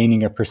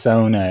maintaining a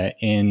persona,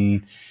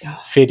 in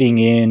fitting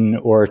in,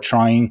 or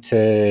trying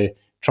to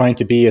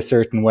be a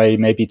certain way,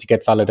 maybe to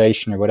get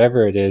validation or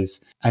whatever it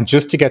is, and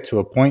just to get to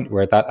a point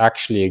where that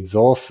actually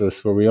exhausts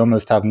us, where we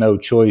almost have no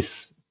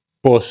choice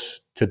but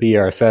to be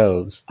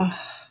ourselves. Oh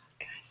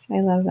gosh,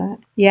 I love that.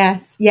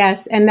 Yes.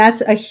 And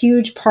that's a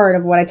huge part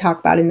of what I talk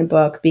about in the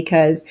book,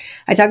 because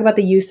I talk about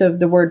the use of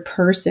the word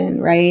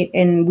person, right?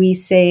 And we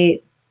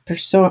say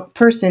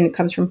person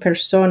comes from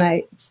persona.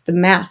 It's the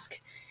mask.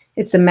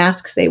 It's the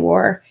masks they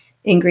wore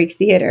in Greek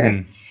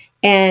theater.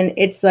 And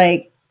it's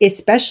like,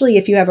 especially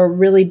if you have a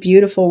really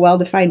beautiful,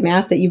 well-defined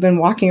mask that you've been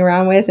walking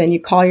around with and you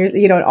call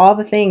all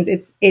the things,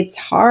 it's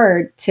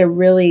hard to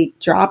really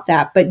drop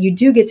that. But you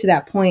do get to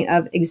that point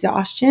of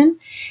exhaustion,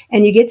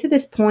 and you get to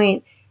this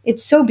point,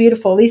 it's so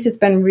beautiful. At least it's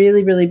been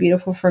really, really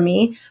beautiful for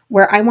me,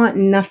 where I want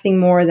nothing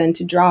more than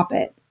to drop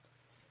it.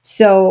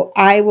 So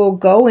I will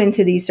go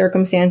into these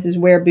circumstances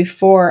where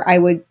before I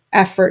would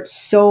effort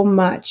so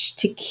much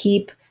to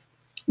keep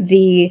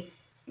the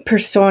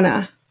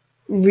persona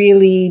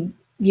really,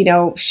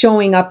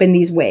 showing up in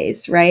these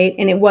ways, right?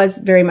 And it was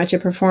very much a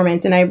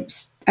performance. And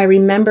I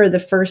remember the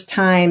first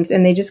times,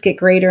 and they just get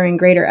greater and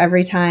greater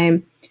every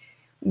time,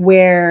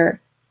 where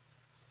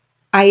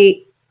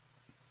I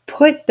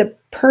put the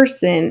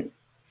person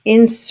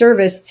in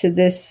service to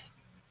this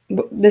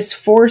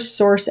force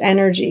source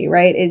energy,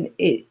 right?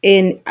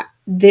 And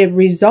the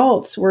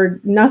results were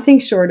nothing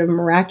short of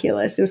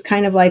miraculous. It was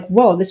kind of like,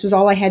 whoa, this was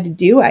all I had to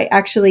do.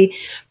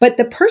 But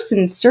the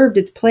person served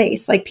its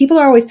place. Like, people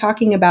are always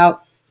talking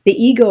about the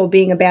ego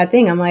being a bad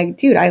thing. I'm like,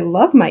 dude, I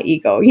love my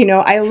ego.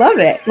 I love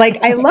it. Like,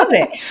 I love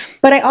it.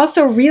 But I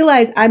also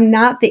realize I'm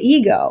not the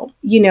ego.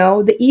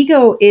 The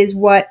ego is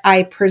what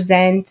I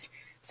present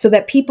so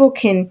that people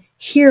can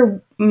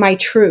hear my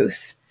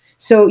truth.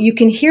 So you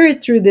can hear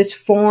it through this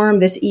form,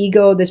 this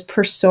ego, this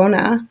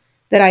persona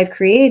that I've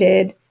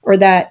created, or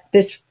that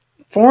this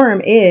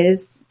form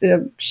is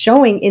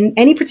showing in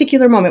any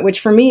particular moment, which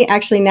for me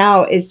actually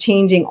now is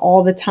changing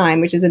all the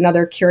time, which is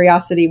another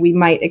curiosity we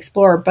might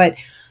explore. But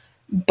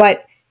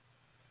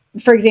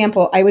for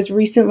example, I was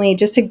recently,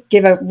 just to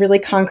give a really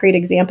concrete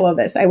example of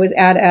this, I was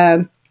at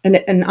an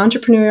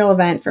entrepreneurial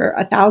event for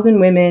 1,000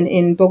 women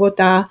in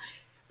Bogota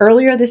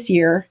earlier this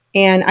year.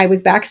 And I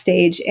was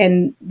backstage,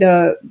 and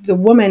the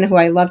woman who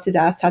I love to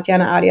death,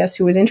 Tatiana Arias,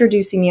 who was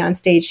introducing me on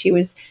stage, she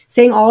was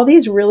saying all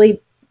these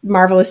really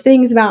marvelous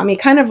things about me,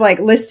 kind of like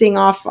listing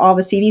off all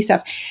the CV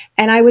stuff.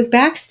 And I was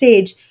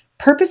backstage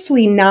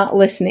purposefully not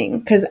listening,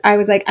 because I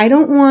was like, I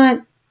don't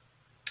want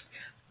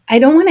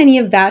any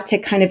of that to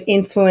kind of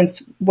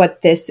influence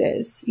what this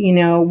is,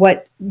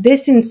 what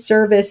this in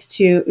service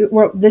to,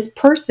 or this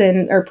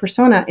person or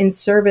persona in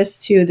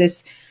service to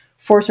this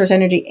force source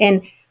energy.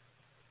 And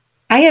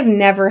I have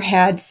never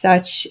had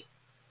such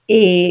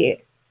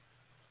a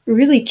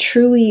really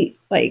truly,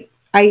 like,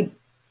 I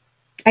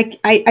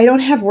don't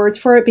have words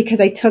for it, because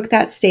I took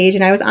that stage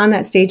and I was on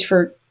that stage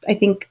for, I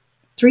think,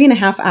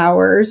 3.5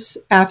 hours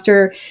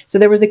after. So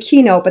there was the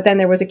keynote, but then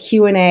there was a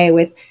Q&A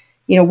with,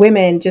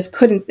 women just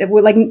couldn't,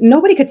 like,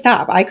 nobody could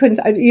stop. I couldn't,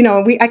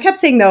 I kept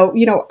saying, though,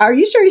 are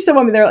you sure you still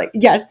want me? They're like,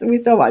 yes, we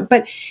still want.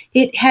 But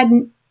it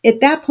hadn't, at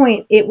that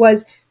point, it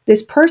was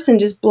this person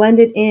just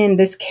blended in,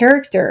 this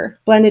character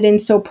blended in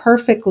so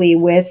perfectly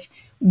with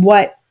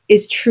what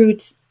is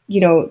truth,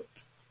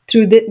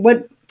 through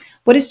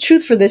what is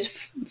truth for this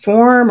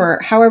form,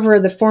 or however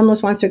the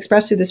formless wants to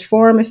express through this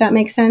form, if that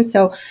makes sense.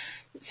 So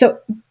So,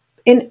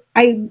 and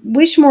I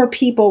wish more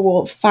people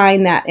will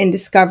find that and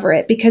discover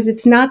it, because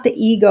it's not the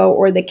ego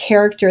or the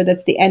character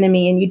that's the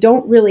enemy, and you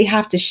don't really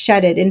have to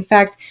shed it. In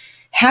fact,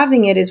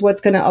 having it is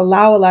what's going to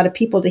allow a lot of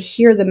people to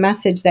hear the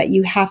message that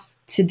you have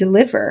to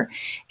deliver.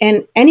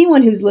 And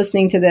anyone who's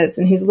listening to this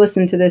and who's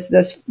listened to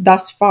this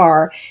thus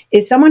far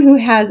is someone who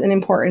has an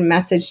important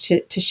message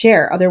to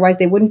share. Otherwise,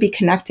 they wouldn't be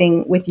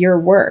connecting with your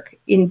work,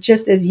 in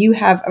just as you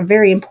have a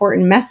very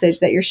important message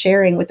that you're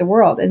sharing with the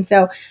world. And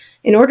so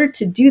in order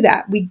to do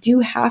that, we do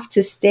have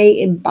to stay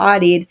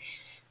embodied.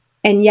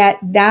 And yet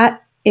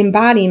that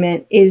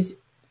embodiment is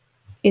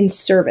in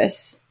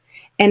service.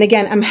 And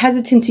again, I'm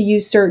hesitant to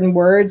use certain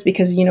words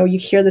because, you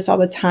hear this all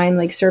the time,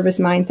 like service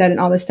mindset and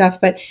all this stuff,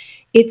 but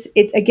it's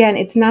again,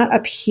 it's not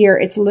up here.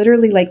 It's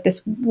literally like this,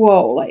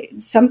 whoa, like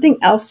something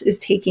else is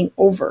taking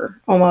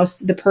over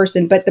almost the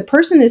person, but the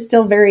person is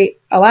still very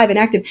alive and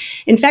active.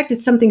 In fact,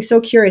 it's something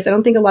so curious. I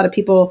don't think a lot of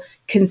people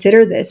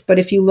consider this, but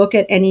if you look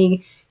at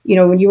any,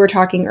 when you were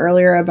talking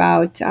earlier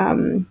about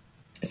some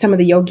of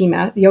the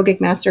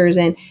yogic masters,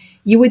 and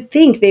you would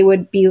think they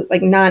would be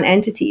like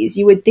non-entities.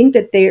 You would think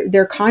that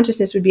their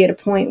consciousness would be at a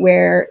point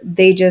where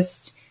they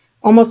just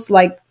almost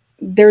like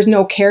there's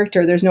no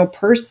character, there's no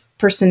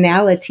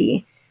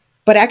personality,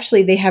 but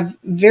actually they have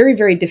very,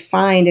 very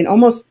defined and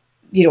almost,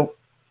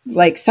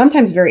 like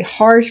sometimes very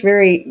harsh,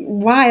 very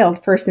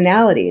wild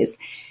personalities,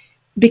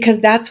 because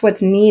that's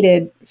what's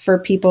needed for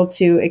people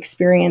to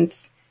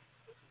experience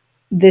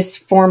this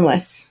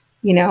formless.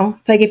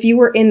 It's like if you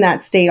were in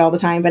that state all the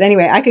time. But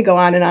anyway, I could go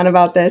on and on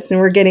about this,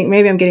 and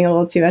maybe I'm getting a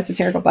little too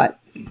esoterical, but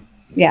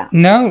yeah.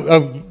 No,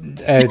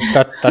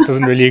 that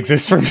doesn't really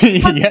exist for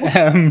me.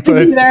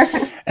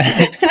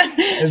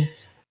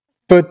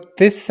 But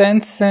this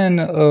sense then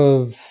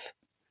of,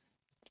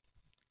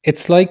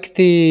 it's like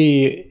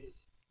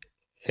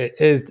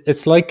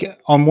it's like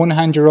on one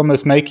hand you're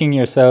almost making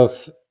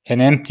yourself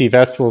an empty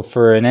vessel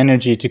for an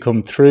energy to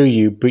come through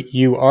you, but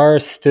you are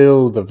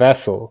still the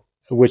vessel,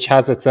 which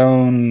has its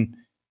own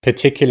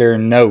particular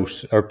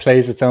note or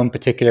plays its own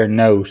particular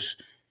note,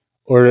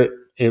 or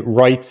it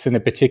writes in a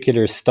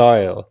particular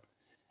style.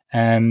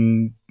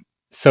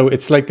 So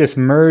it's like this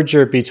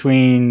merger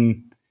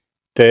between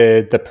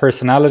the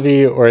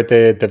personality or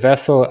the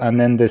vessel, and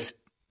then this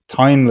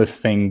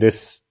timeless thing,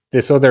 this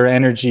other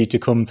energy to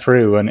come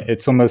through, and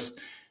it's almost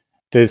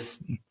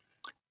this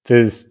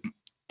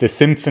the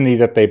symphony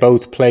that they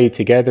both play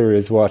together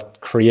is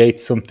what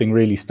creates something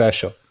really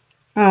special.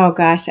 Oh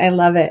gosh, I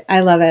love it.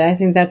 I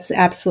think that's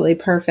absolutely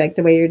perfect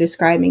the way you're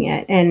describing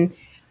it. And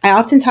I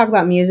often talk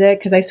about music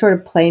because I sort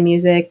of play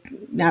music.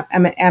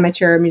 I'm an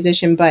amateur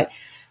musician, but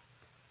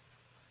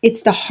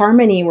it's the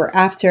harmony we're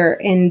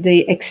after and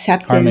the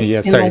acceptance. Harmony,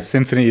 yeah. Sorry,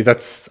 symphony.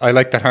 I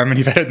like that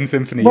harmony better than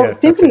symphony. Well,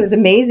 symphony was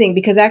amazing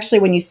because actually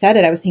when you said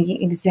it, I was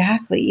thinking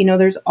exactly,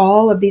 there's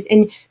all of these,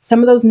 and some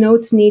of those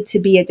notes need to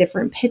be at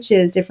different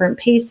pitches, different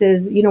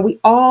paces,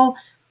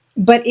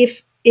 but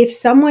if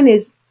someone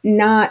is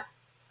not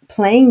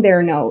playing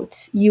their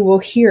note, you will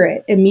hear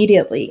it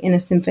immediately in a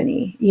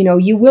symphony.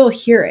 You will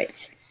hear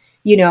it,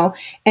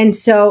 and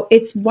so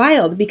it's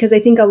wild because I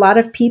think a lot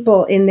of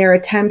people in their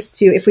attempts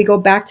to, if we go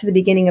back to the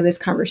beginning of this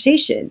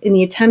conversation, in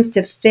the attempts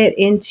to fit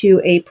into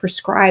a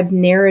prescribed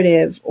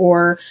narrative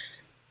or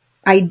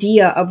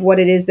idea of what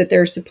it is that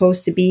they're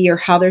supposed to be or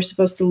how they're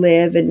supposed to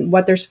live and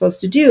what they're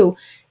supposed to do,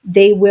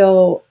 they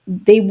will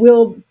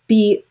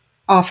be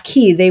off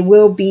key. They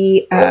will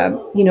be, hi,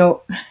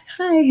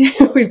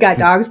 we've got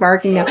dogs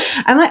barking now.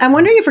 I'm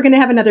wondering if we're going to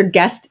have another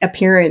guest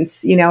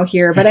appearance,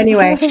 here. But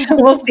anyway,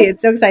 we'll see.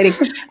 It's so exciting.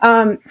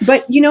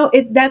 But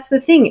that's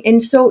the thing.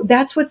 And so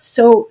that's what's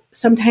so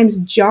sometimes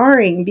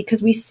jarring,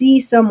 because we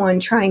see someone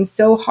trying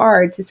so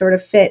hard to sort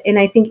of fit. And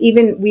I think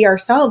even we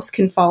ourselves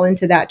can fall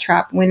into that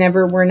trap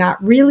whenever we're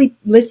not really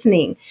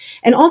listening.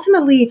 And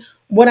ultimately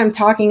what I'm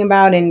talking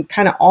about and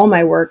kind of all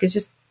my work is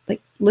just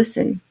like,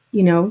 listen,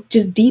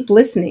 just deep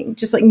listening,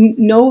 just like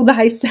know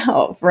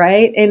thyself,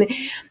 right? And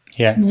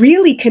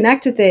really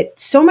connect with it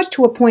so much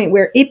to a point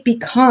where it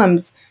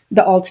becomes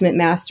the ultimate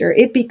master.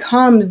 It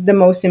becomes the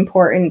most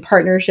important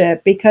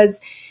partnership, because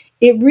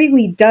it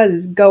really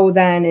does go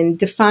then and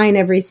define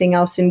everything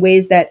else in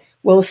ways that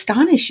will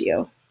astonish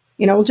you,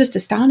 will just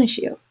astonish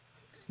you.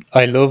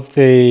 I love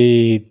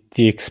the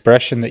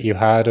expression that you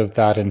had of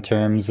that in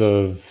terms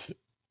of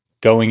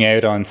going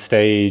out on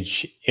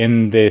stage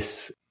in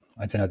this,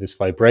 I don't know, this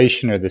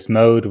vibration or this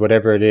mode,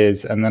 whatever it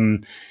is. And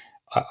then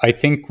I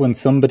think when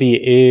somebody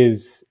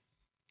is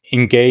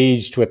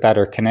engaged with that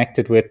or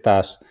connected with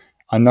that,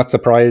 I'm not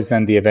surprised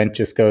then the event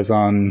just goes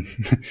on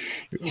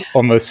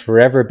almost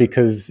forever,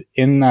 because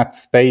in that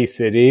space,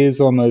 it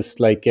is almost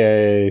like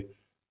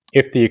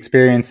if the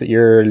experience that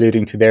you're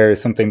alluding to there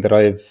is something that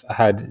I've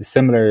had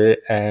similar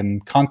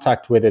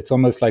contact with, it's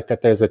almost like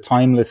that there's a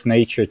timeless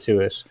nature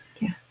to it.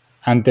 Yeah.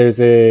 And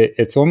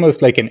it's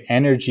almost like an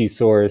energy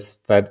source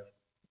that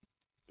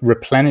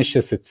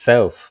replenishes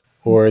itself,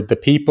 or the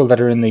people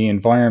that are in the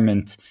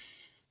environment,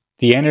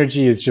 the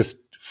energy is just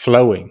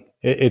flowing.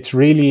 It's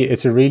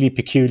a really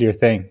peculiar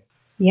thing.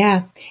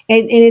 Yeah.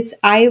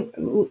 I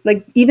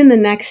like, even the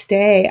next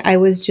day, I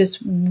was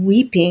just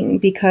weeping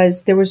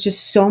because there was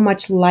just so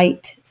much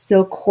light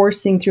still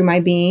coursing through my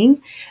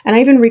being. And I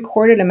even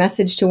recorded a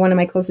message to one of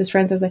my closest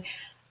friends. I was like,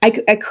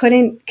 I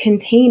couldn't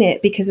contain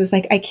it because it was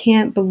like, I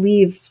can't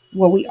believe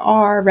what we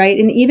are. Right.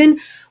 And even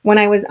when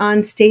I was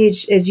on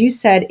stage, as you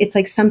said, it's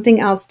like something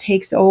else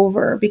takes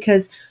over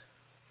because,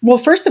 well,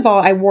 first of all,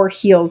 I wore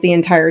heels the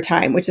entire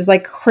time, which is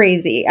like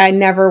crazy. I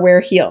never wear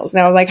heels.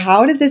 And I was like,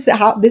 how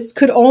this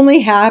could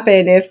only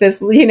happen if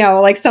this,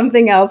 like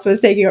something else was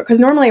taking over. Cause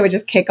normally I would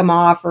just kick them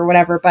off or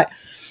whatever, but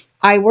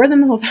I wore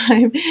them the whole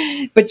time.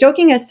 But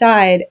joking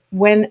aside,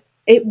 when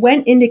it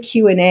went into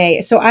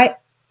Q&A, so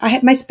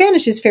my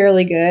Spanish is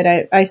fairly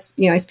good. I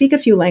speak a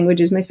few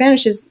languages. My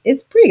Spanish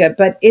it's pretty good,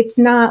 but it's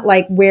not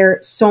like where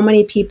so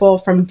many people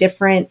from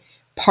different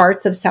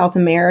parts of South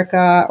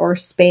America or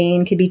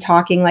Spain could be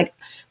talking. Like,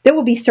 there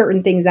will be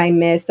certain things I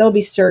miss. There'll be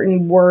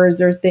certain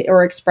words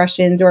or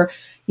expressions, or,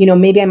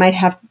 maybe I might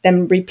have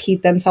them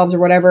repeat themselves or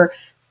whatever.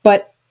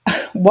 But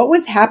what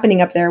was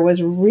happening up there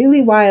was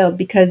really wild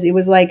because it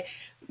was like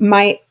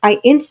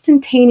I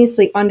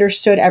instantaneously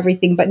understood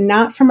everything, but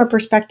not from a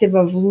perspective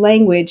of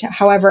language.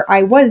 However,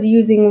 I was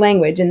using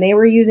language and they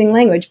were using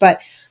language, but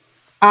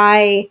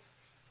I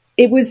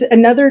it was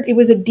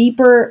a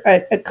deeper,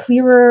 a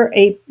clearer,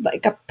 a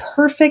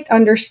perfect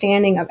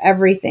understanding of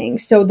everything.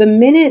 So the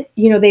minute,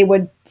 they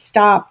would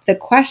stop the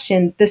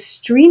question, the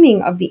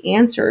streaming of the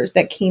answers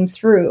that came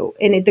through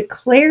and the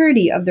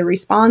clarity of the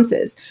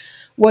responses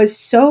was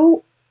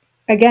so,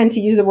 again, to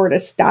use the word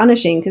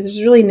astonishing, because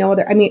there's really no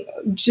other, I mean,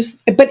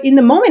 but in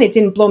the moment, it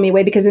didn't blow me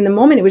away because in the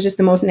moment, it was just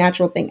the most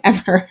natural thing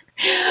ever.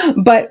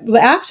 But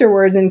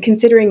afterwards, and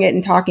considering it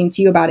and talking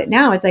to you about it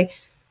now, it's like,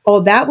 oh,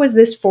 that was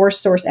this force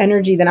source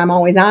energy that I'm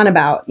always on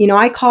about.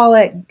 I call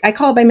it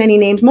by many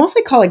names,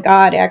 mostly call it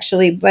God,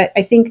 actually, but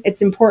I think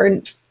it's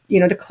important,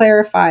 to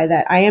clarify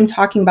that I am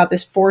talking about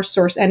this force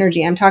source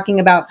energy. I'm talking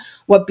about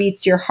what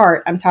beats your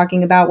heart. I'm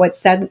talking about what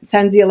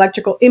sends the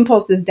electrical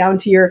impulses down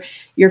to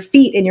your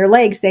feet and your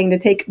legs, saying to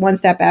take one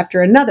step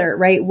after another,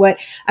 right? What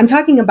I'm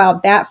talking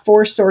about, that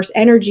force source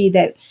energy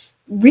that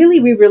really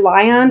we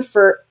rely on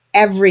for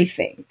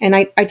everything. And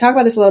I talk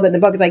about this a little bit in the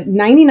book. It's like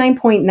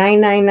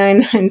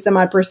 99.9999 some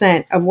odd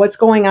percent of what's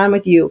going on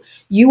with you,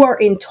 you are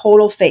in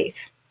total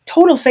faith,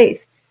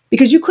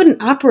 because you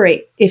couldn't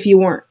operate if you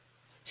weren't.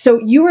 So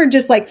you are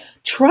just like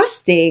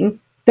trusting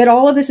that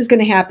all of this is going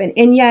to happen.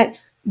 And yet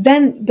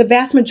then the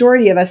vast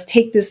majority of us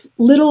take this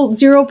little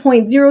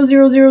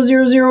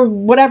 0.00000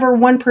 whatever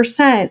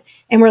 1%,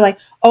 and we're like,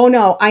 oh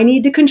no, I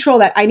need to control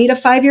that. I need a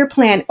 5-year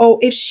plan. Oh,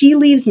 if she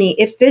leaves me,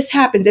 if this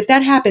happens, if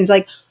that happens,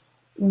 like,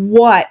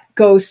 what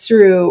goes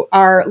through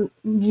our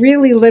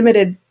really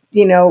limited,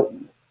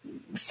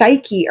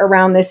 psyche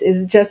around this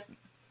is just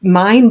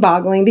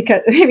mind-boggling.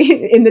 Because I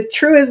mean, in the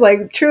truest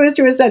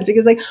sense,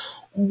 because like,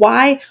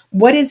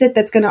 what is it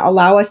that's going to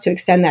allow us to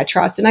extend that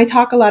trust? And I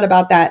talk a lot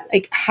about that,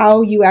 like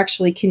how you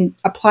actually can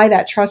apply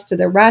that trust to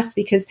the rest,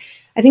 because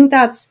I think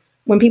that's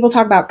when people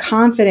talk about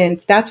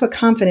confidence, that's what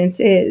confidence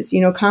is.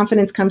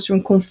 Confidence comes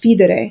from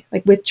confidere,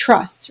 like with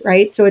trust,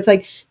 right? So it's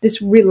like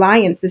this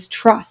reliance, this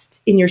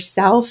trust in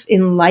yourself,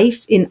 in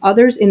life, in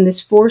others, in this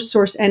force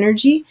source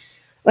energy.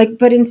 Like,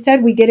 but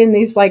instead we get in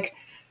these like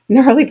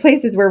gnarly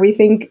places where we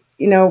think,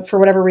 for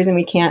whatever reason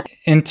we can't.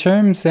 In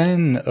terms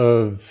then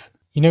of,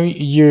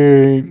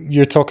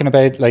 you're talking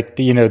about like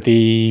the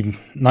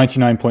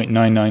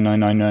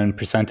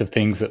 99.99999% of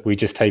things that we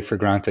just take for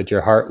granted.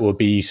 Your heart will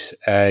beat,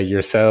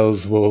 your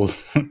cells will,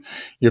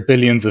 your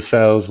billions of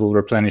cells will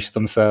replenish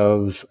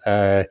themselves.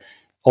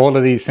 All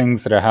of these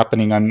things that are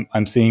happening,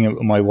 I'm seeing it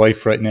with my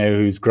wife right now,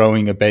 who's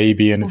growing a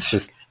baby, and it's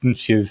just,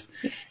 she's,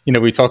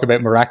 we talk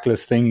about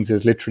miraculous things.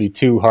 There's literally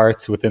 2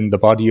 hearts within the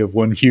body of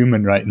one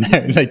human right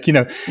now. Like,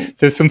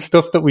 there's some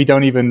stuff that we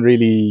don't even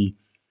really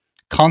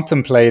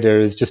contemplate, or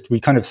is just, we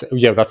kind of say,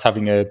 yeah, that's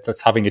having a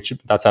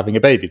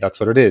baby. That's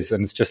what it is.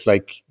 And it's just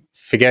like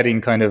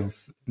forgetting kind of,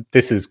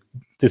 this is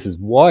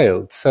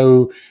wild.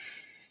 So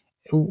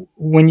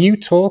when you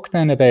talk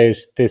then about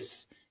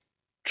this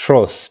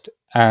trust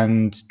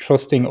and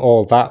trusting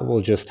all that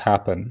will just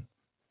happen,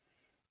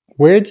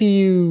 where do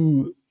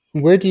you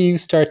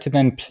start to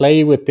then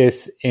play with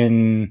this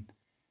in,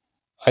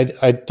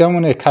 I don't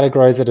want to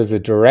categorize it as a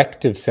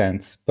directive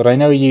sense, but I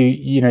know you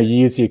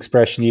use the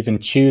expression even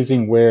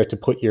choosing where to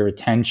put your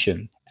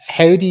attention.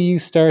 How do you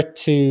start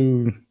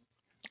to,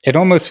 it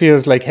almost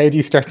feels like, how do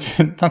you start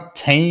to not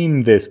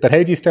tame this, but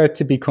how do you start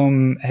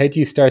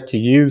to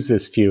use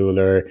this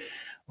fuel,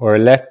 or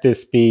let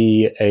this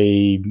be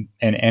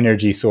an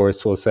energy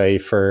source, we'll say,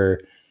 for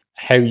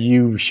how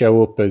you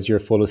show up as your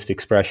fullest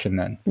expression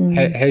then?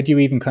 How do you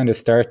even kind of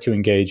start to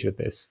engage with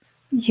this?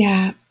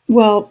 Yeah.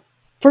 Well,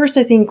 first,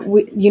 I think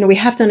we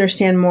have to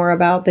understand more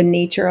about the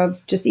nature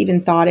of just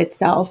even thought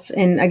itself.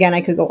 And again, I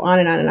could go on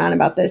and on and on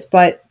about this,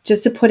 but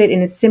just to put it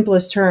in its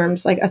simplest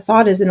terms, like a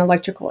thought is an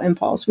electrical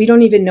impulse. We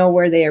don't even know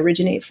where they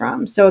originate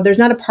from. So there's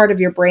not a part of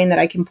your brain that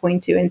I can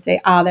point to and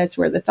say, that's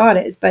where the thought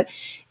is. But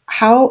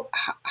how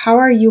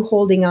are you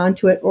holding on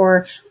to it,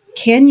 or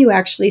can you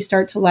actually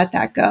start to let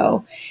that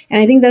go?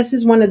 And I think this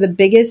is one of the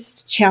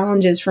biggest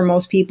challenges for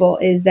most people,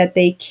 is that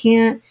they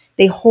can't,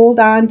 they hold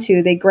on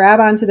to, they grab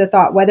onto the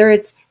thought, whether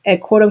it's a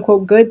quote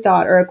unquote good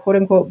thought or a quote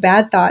unquote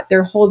bad thought,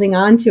 they're holding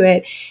on to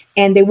it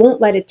and they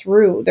won't let it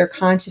through their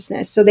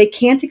consciousness. So they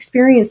can't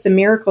experience the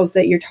miracles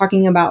that you're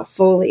talking about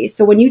fully.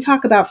 So when you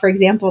talk about, for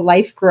example,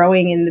 life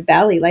growing in the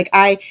belly, like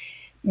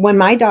when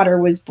my daughter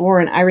was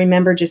born, I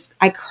remember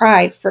I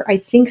cried for, I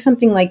think,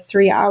 something like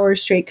 3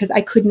 hours straight, because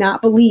I could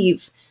not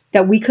believe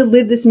that we could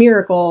live this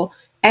miracle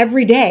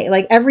every day,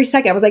 like every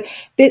second. I was like,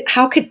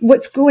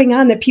 what's going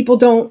on that people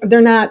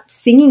they're not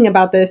singing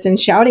about this and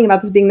shouting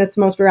about this being this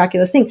most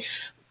miraculous thing.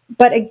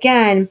 But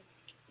again,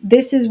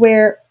 this is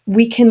where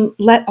we can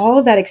let all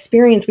of that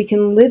experience, we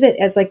can live it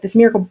as like this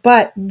miracle,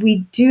 but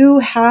we do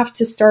have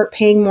to start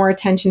paying more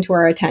attention to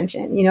our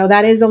attention.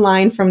 That is a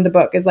line from the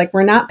book, is like,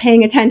 we're not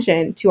paying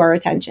attention to our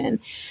attention.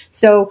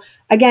 So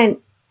again,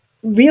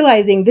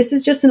 realizing this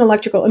is just an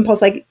electrical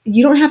impulse. Like,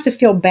 you don't have to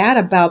feel bad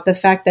about the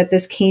fact that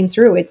this came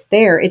through. It's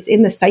there, it's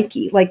in the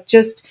psyche. Like,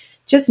 just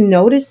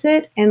notice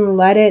it and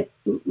let it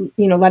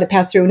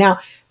pass through. Now,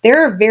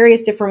 there are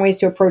various different ways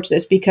to approach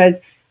this,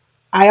 because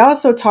I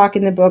also talk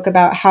in the book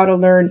about how to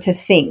learn to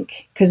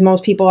think, because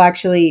most people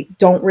actually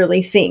don't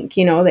really think,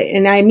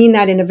 and I mean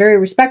that in a very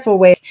respectful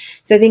way.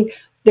 So I think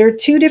there are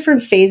two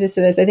different phases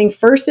to this. I think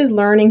first is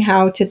learning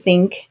how to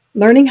think,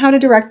 learning how to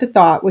direct the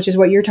thought, which is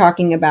what you're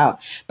talking about.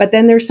 But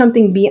then there's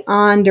something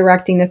beyond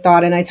directing the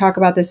thought. And I talk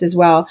about this as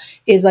well,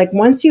 is like,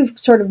 once you've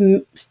sort of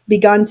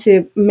begun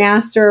to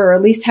master, or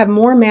at least have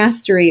more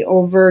mastery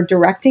over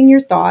directing your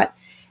thought,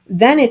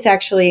 then it's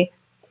actually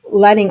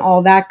letting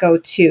all that go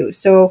too.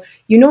 So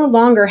you no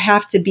longer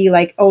have to be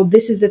like, oh,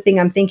 this is the thing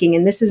I'm thinking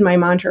and this is my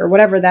mantra, or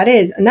whatever that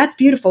is. And that's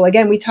beautiful.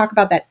 Again, we talk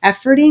about that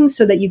efforting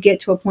so that you get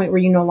to a point where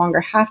you no longer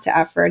have to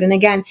effort. And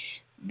again,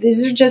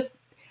 these are just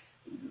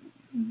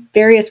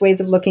various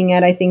ways of looking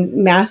at, I think,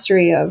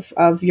 mastery of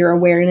your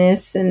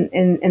awareness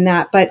and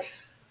that. But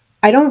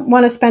I don't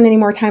want to spend any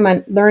more time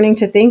on learning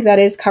to think. That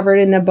is covered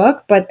in the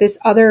book. But this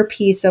other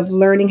piece of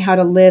learning how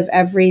to live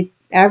every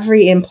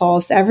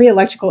impulse, every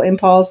electrical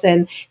impulse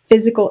and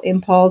physical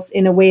impulse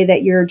in a way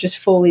that you're just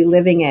fully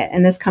living it.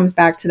 And this comes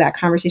back to that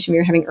conversation we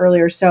were having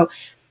earlier. So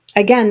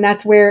again,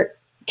 that's where,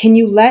 can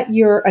you let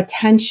your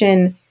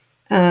attention,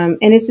 and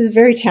this is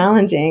very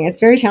challenging. It's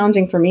very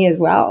challenging for me as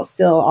well.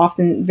 Still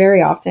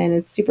very often,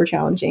 it's super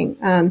challenging.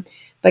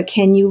 But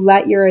can you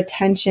let your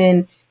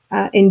attention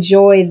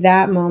enjoy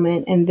that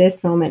moment and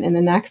this moment and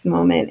the next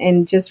moment,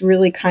 and just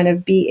really kind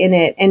of be in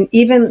it? And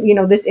even,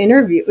 this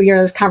interview,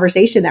 this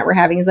conversation that we're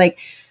having is like,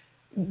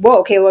 whoa,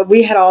 okay, well,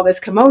 we had all this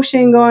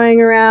commotion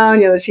going around,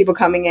 there's people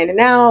coming in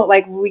and out,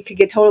 like we could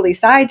get totally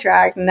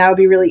sidetracked and that would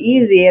be really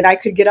easy. And I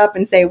could get up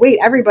and say, wait,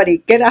 everybody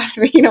get out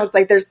of it. It's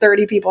like, there's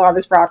 30 people on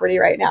this property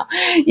right now,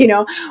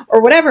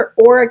 or whatever.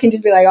 Or it can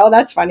just be like, oh,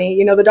 that's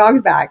funny. The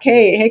dog's back.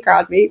 Hey,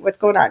 Crosby, what's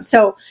going on?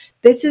 So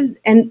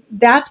and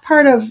that's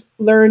part of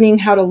learning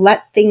how to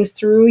let things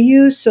through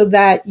you, so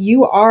that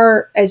you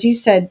are, as you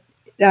said,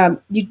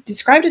 you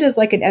described it as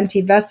like an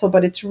empty vessel,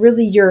 but it's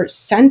really your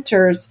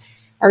centers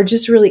are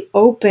just really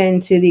open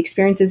to the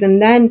experiences.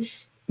 And then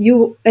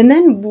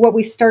what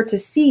we start to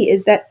see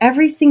is that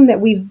everything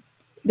that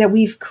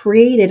we've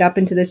created up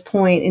into this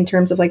point, in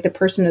terms of like the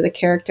person or the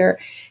character,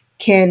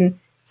 can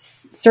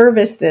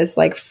service this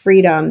like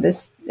freedom,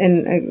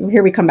 and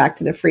here we come back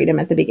to the freedom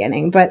at the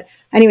beginning. But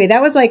anyway,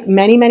 that was like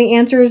many, many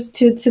answers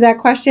to that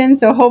question.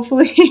 So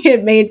hopefully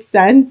it made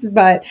sense.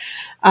 But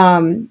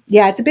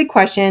yeah, it's a big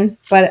question,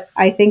 but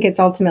I think it's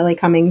ultimately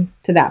coming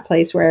to that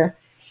place where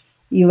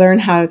you learn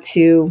how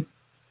to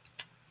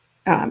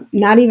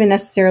not even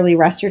necessarily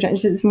rest your time.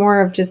 It's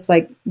more of just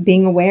like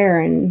being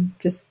aware and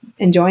just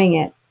enjoying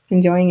it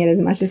as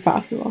much as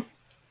possible.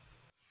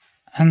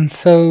 And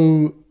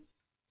so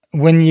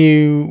when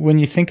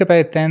you think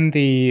about then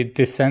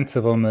the sense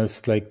of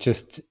almost like,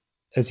 just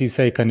as you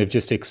say, kind of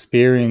just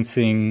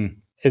experiencing,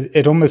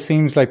 it almost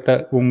seems like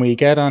that when we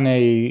get on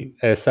a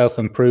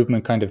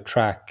self-improvement kind of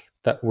track,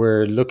 that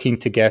we're looking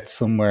to get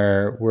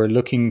somewhere, we're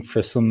looking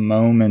for some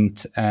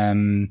moment,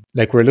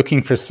 like we're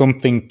looking for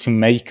something to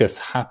make us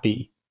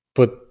happy.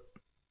 But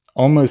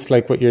almost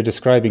like what you're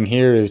describing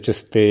here is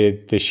just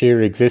the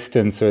sheer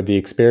existence or the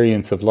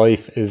experience of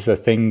life is a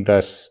thing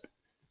that,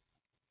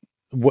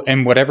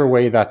 in whatever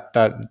way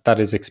that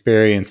is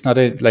experienced, not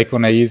like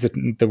when I use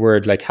the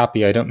word like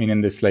happy, I don't mean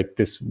in this like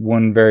this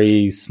one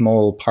very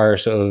small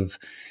part of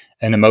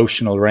an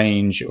emotional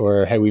range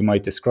or how we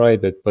might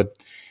describe it, but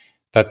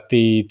that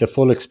the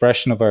full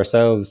expression of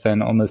ourselves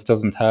then almost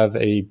doesn't have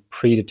a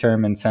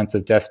predetermined sense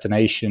of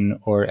destination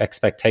or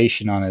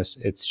expectation on it.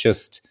 It's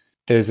just,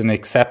 there's an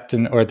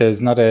acceptance, or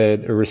there's not a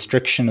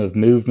restriction of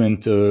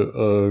movement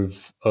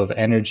of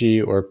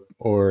energy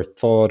or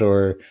thought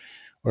or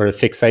a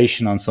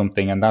fixation on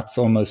something. And that's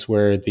almost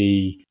where not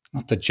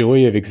the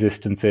joy of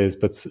existence is,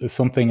 but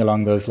something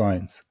along those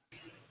lines.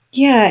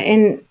 Yeah.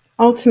 And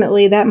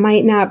ultimately that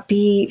might not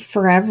be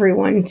for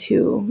everyone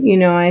too.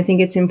 I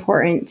think it's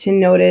important to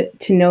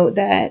note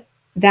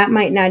that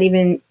might not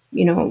even,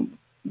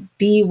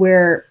 be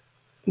where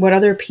what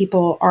other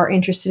people are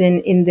interested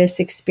in this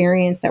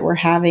experience that we're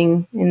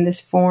having in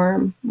this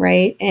form,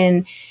 right?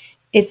 And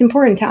it's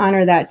important to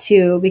honor that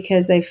too,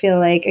 because I feel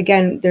like,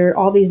 again, there are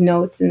all these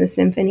notes in the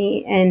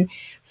symphony. And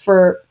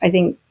I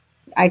think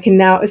I can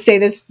now say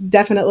this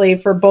definitely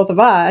for both of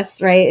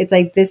us, right? It's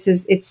like, it's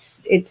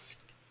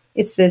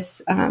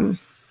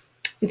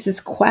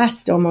this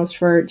quest almost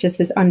for just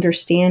this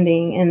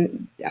understanding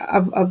and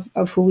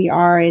of who we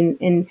are.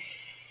 And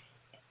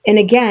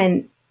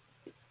again,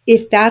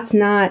 if that's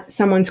not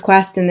someone's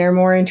quest and they're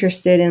more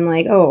interested in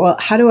like, oh, well,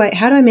 how do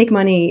I make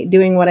money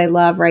doing what I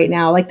love right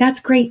now? Like,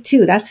 that's great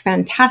too. That's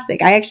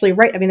fantastic. I actually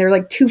write, I mean, there are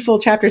like 2 full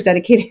chapters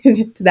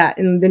dedicated to that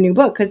in the new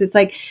book. Cause it's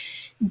like,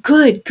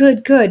 good.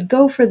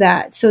 Go for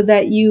that so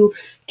that you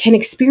can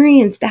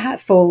experience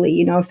that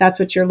fully, if that's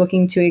what you're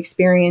looking to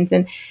experience.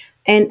 And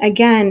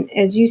again,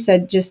 as you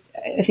said, just,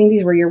 I think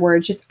these were your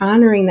words, just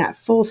honoring that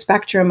full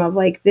spectrum of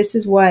like, this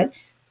is what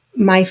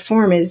my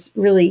form is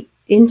really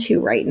into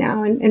right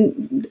now,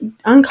 and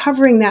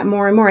uncovering that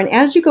more and more. And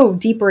as you go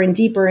deeper and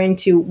deeper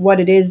into what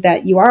it is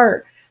that you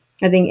are,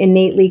 I think,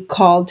 innately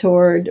called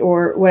toward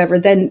or whatever,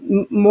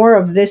 then more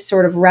of this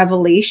sort of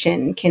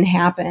revelation can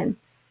happen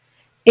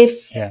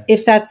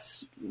if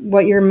that's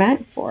what you're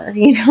meant for,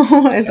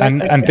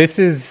 And this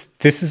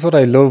is what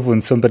I love when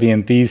somebody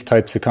in these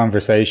types of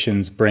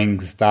conversations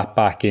brings that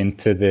back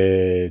into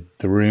the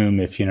room,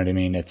 if you know what I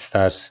mean. It's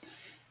that,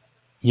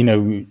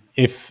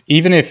 if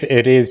even if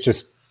it is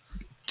just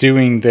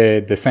doing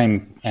the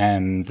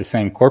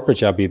same corporate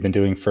job you've been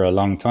doing for a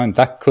long time,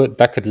 that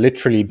could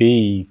literally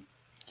be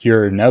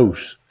your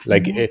note.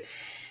 Like,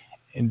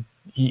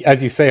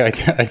 as you say, I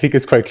think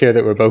it's quite clear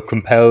that we're both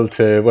compelled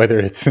to, whether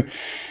it's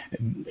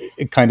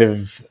kind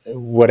of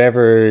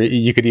whatever,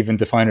 you could even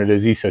define it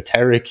as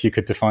esoteric, you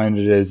could define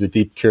it as a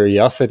deep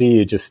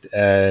curiosity, just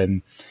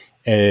a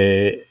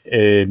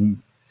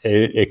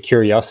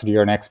curiosity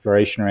or an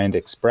exploration around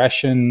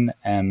expression.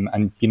 And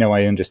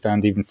I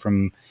understand even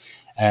from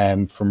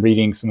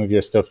reading some of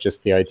your stuff,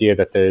 just the idea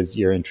that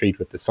you're intrigued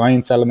with the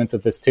science element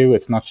of this too.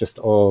 It's not just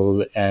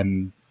all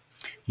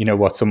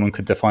what someone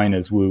could define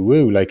as woo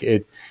woo,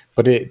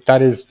 that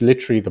is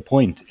literally the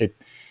point.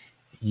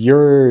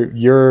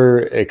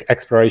 Your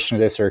exploration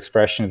of this or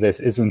expression of this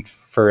isn't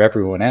for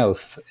everyone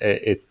else.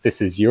 This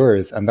is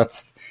yours, and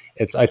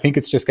I think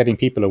it's just getting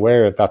people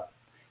aware of that,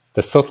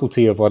 the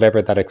subtlety of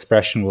whatever that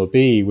expression will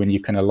be. When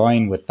you can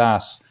align with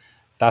that,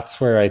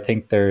 that's where I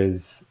think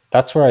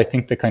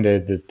the kind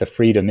of the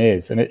freedom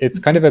is. And it's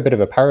kind of a bit of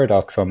a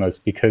paradox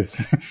almost,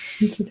 because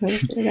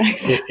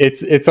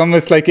it's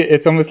almost like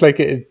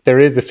there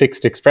is a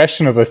fixed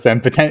expression of us,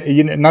 and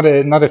not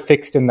a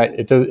fixed in that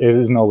it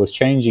isn't always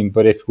changing.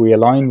 But if we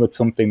align with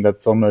something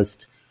that's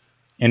almost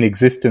in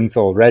existence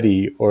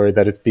already, or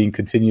that it's being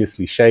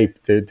continuously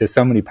shaped, there's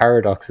so many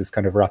paradoxes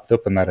kind of wrapped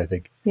up in that, I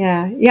think.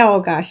 Yeah. Oh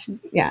gosh.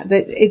 Yeah.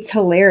 It's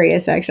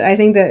hilarious. Actually, I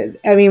think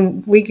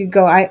we could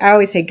go, I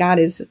always say God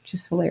is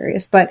just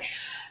hilarious, but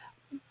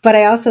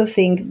I also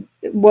think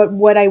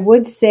what I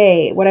would just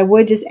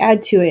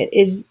add to it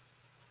is,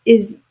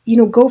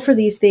 go for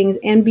these things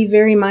and be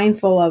very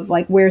mindful of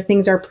like where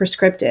things are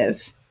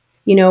prescriptive,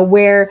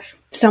 where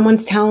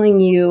someone's telling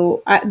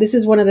you, this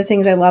is one of the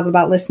things I love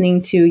about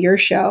listening to your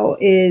show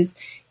is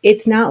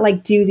it's not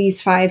like do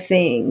these 5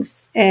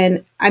 things.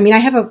 And I mean, I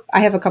have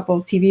a couple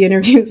of TV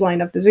interviews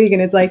lined up this week,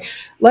 and it's like,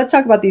 let's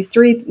talk about these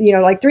 3,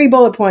 like 3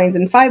 bullet points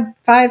and five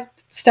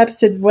steps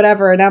to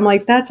whatever. And I'm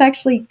like, that's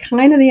actually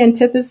kind of the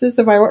antithesis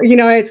of my work.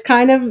 It's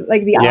kind of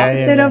like the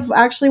opposite of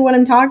actually what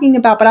I'm talking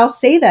about. But I'll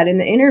say that in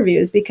the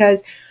interviews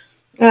because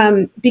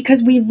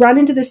we run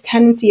into this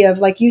tendency of,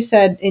 like you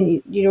said,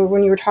 and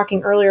when you were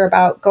talking earlier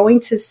about going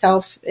to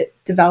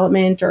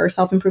self-development or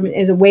self-improvement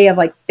as a way of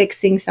like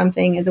fixing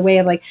something, as a way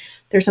of like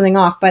there's something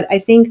off. But I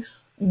think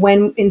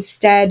when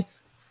instead,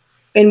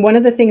 and one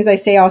of the things I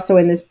say also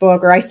in this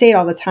book, or I say it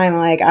all the time,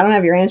 like, I don't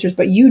have your answers,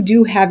 but you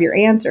do have your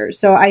answers.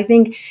 So I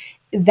think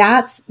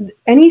that's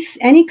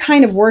any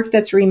kind of work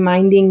that's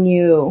reminding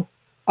you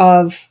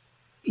of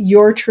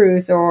your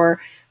truth, or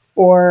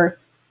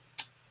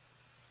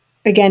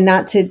again,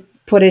 not to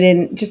put it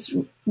in just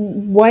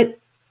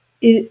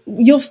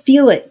you'll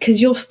feel it,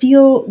 because you'll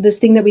feel this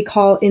thing that we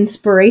call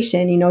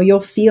inspiration. You'll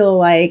feel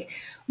like,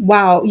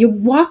 wow, you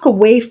walk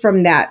away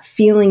from that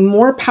feeling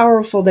more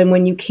powerful than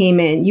when you came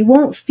in. You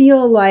won't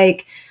feel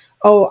like,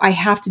 oh, I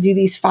have to do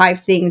these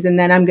 5 things and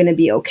then I'm going to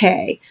be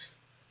okay.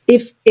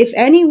 If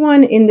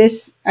anyone in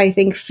this, I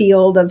think,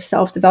 field of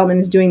self-development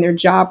is doing their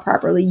job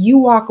properly, you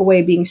walk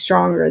away being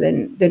stronger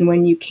than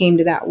when you came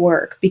to that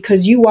work,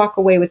 because you walk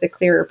away with a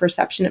clearer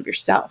perception of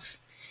yourself.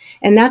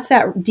 And that's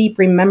that deep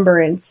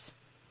remembrance.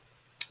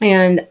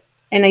 And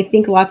I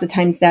think lots of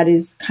times that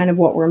is kind of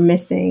what we're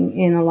missing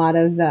in a lot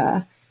of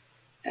the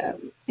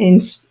in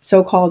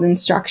so-called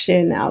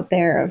instruction out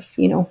there of,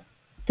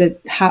 the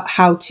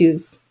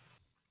how-tos.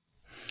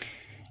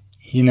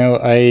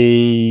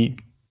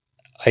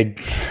 I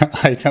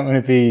don't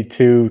want to be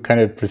too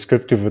kind of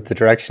prescriptive with the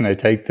direction I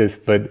take this,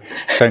 but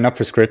sorry, not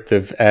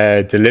prescriptive,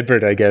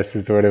 deliberate, I guess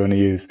is the word I want to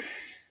use.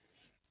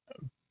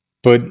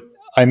 But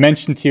I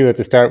mentioned to you at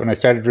the start when I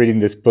started reading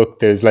this book,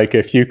 there's like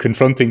a few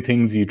confronting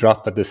things you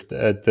drop at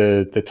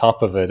the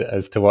top of it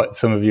as to what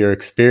some of your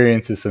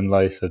experiences in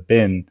life have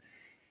been.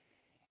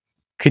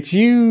 Could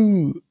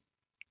you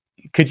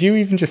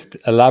even just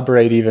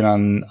elaborate even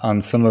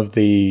on some of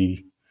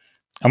the,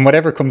 and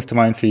whatever comes to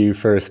mind for you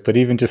first, but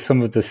even just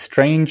some of the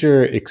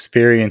stranger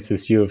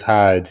experiences you have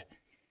had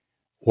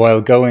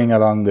while going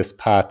along this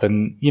path,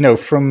 and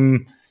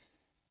from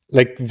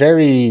like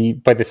very,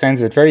 by the sounds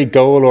of it, very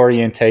goal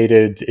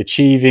orientated,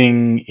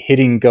 achieving,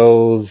 hitting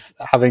goals,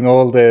 having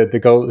all the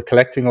goal,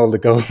 collecting all the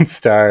gold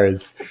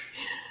stars,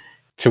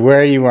 to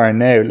where you are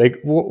now. Like,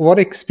 what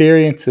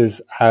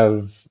experiences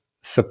have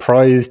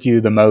surprised you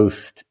the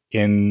most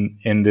in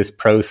this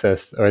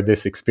process or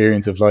this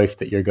experience of life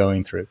that you're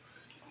going through?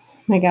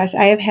 My gosh,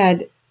 I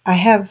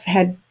have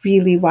had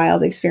really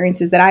wild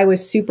experiences that I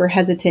was super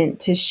hesitant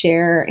to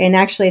share. And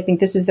actually, I think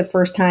this is the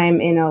first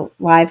time in a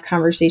live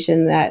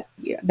conversation that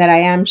I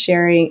am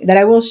sharing, that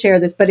I will share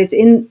this, but it's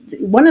in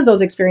one of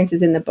those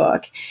experiences in the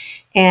book.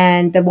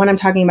 And the one I'm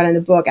talking about in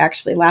the book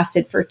actually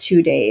lasted for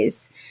 2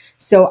 days.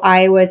 So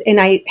I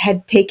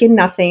had taken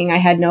nothing. I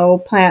had no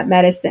plant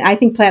medicine. I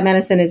think plant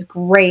medicine is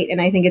great.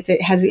 And I think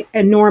it has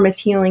enormous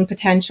healing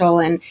potential,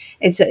 and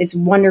it's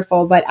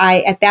wonderful. But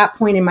at that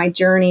point in my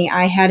journey,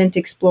 I hadn't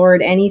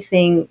explored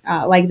anything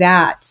like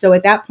that. So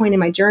at that point in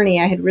my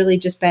journey, I had really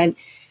just been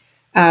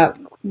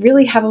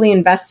really heavily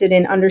invested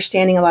in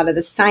understanding a lot of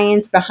the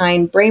science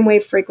behind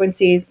brainwave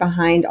frequencies,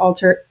 behind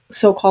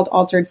so-called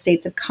altered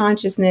states of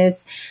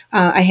consciousness.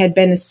 I had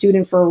been a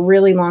student for a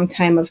really long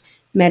time of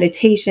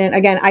meditation.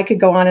 Again, I could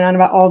go on and on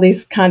about all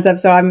these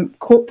concepts, so I'm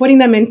putting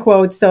them in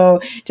quotes. So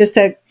just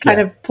to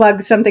kind of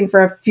plug something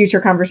for a future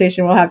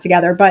conversation we'll have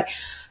together. But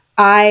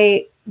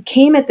I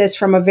came at this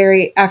from a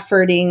very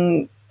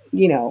efforting,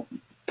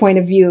 point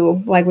of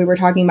view, like we were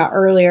talking about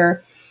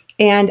earlier.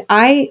 And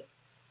I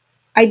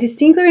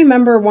distinctly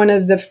remember one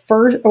of the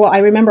first, well, I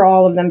remember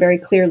all of them very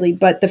clearly,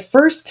 but the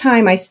first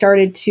time I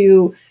started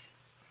to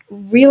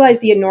realize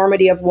the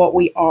enormity of what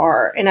we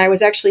are. And I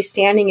was actually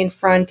standing in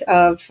front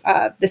of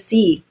the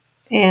sea,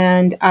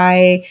 and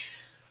I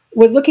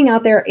was looking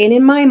out there, and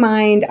in my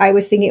mind, I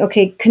was thinking,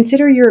 okay,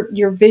 consider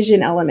your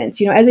vision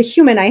elements. As a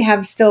human, I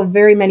have still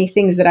very many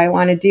things that I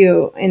want to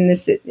do in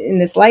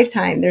this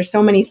lifetime. There's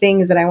so many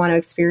things that I want to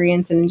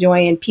experience and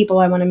enjoy, and people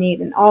I want to meet,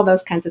 and all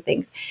those kinds of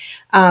things.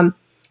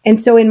 And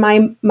so in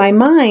my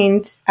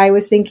mind, I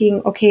was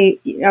thinking, okay,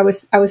 I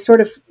was sort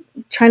of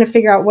trying to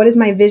figure out, what is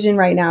my vision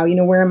right now?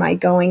 Where am I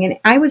going? And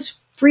I was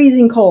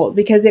freezing cold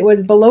because it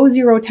was below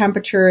zero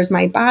temperatures.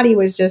 My body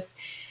was just,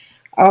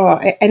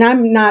 and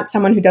I'm not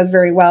someone who does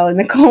very well in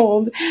the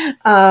cold.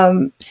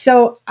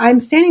 So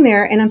I'm standing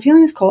there and I'm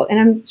feeling this cold and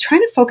I'm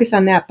trying to focus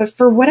on that. But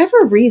for whatever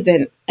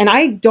reason, and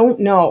I don't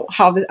know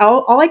how this,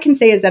 all I can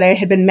say is that I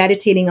had been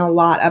meditating a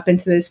lot up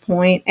until this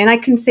point. And I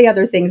can say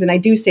other things, and I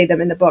do say them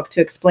in the book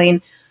to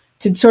explain,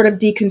 to sort of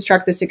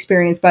deconstruct this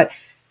experience,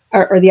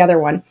 or the other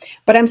one.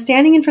 But I'm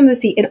standing in front of the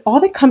sea, and all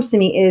that comes to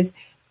me is,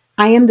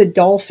 I am the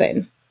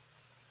dolphin.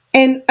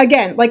 And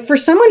again, like, for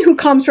someone who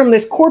comes from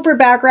this corporate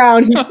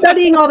background, who's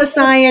studying all the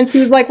science,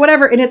 who's like,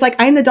 whatever, and it's like,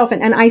 I'm the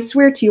dolphin. And I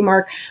swear to you,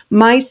 Mark,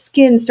 my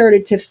skin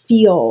started to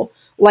feel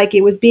like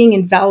it was being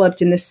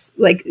enveloped in this,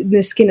 like, in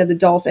the skin of the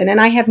dolphin.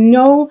 And I have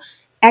no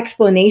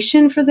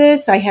explanation for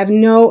this.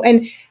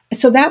 And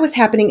so that was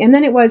happening. And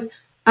then it was,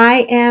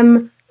 I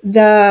am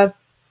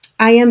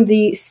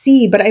the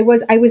sea, but I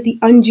was the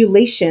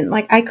undulation.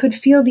 Like, I could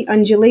feel the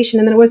undulation.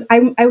 And then it was,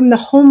 I'm the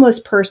homeless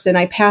person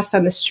I passed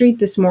on the street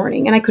this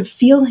morning, and I could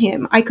feel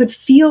him.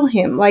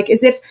 Like,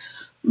 as if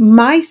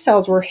my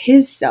cells were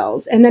his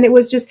cells. And then it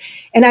was just,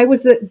 and I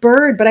was the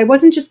bird, but I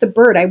wasn't just the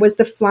bird. I was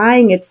the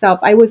flying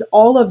itself. I was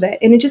all of it.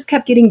 And it just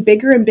kept getting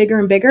bigger and bigger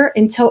and bigger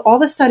until all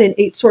of a sudden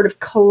it sort of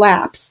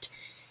collapsed.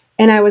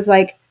 And I was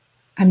like,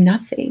 I'm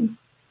nothing.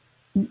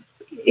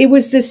 It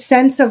was this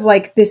sense of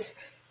like this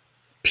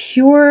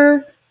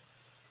pure,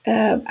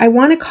 I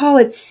want to call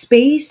it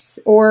space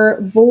or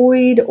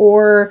void,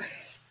 or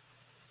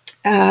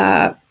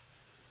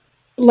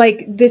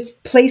like this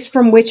place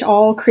from which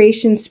all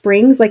creation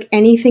springs, like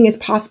anything is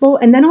possible.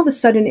 And then all of a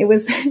sudden it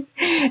was,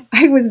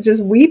 I was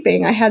just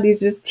weeping. I had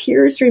these just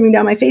tears streaming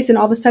down my face. And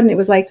all of a sudden it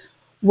was like,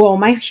 whoa,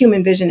 my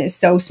human vision is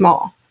so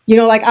small.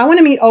 Like, I want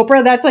to meet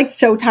Oprah. That's like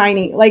so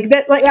tiny. Like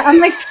that, like, I'm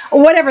like,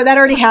 whatever, that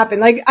already happened.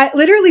 Like, I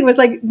literally was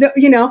like,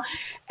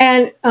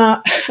 and,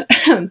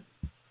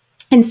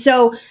 and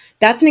so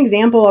that's an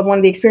example of one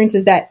of the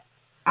experiences that,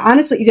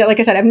 honestly, like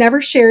I said, I've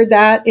never shared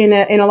that in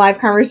a live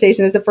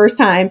conversation. It's the first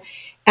time.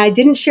 And I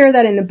didn't share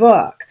that in the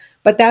book,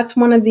 but that's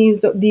one of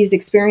these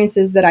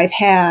experiences that I've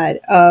had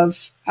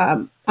of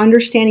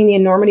understanding the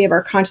enormity of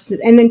our consciousness,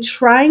 and then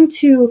trying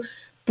to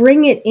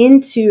bring it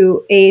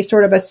into a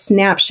sort of a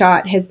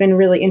snapshot has been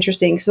really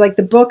interesting. So like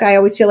the book, I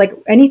always feel like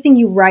anything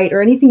you write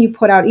or anything you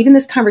put out, even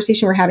this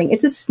conversation we're having,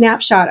 it's a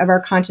snapshot of our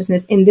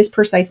consciousness in this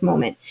precise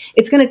moment.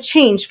 It's going to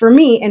change for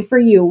me and for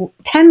you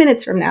 10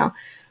 minutes from now.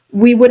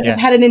 We would have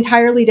had an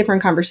entirely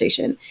different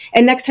conversation.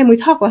 And next time we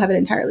talk, we'll have an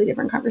entirely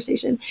different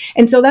conversation.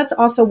 And so that's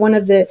also one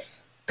of the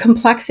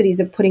complexities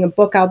of putting a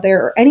book out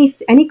there or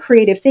any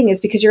creative thing is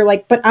because you're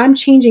like, but I'm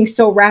changing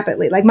so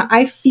rapidly. Like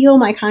I feel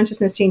my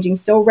consciousness changing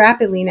so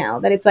rapidly now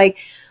that it's like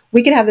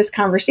we could have this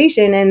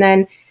conversation and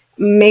then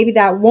maybe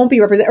that won't be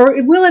representative, or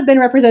it will have been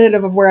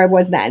representative of where I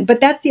was then.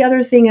 But that's the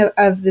other thing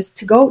of this,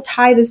 to go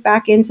tie this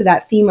back into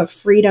that theme of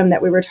freedom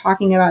that we were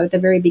talking about at the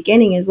very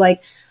beginning, is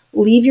like,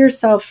 leave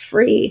yourself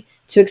free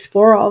to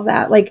explore all of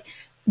that. Like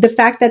the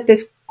fact that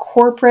this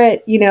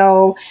corporate,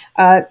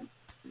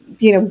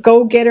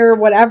 go-getter,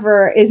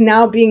 whatever, is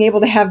now being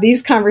able to have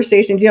these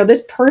conversations,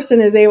 this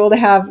person is able to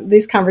have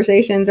these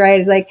conversations, right?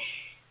 It's like,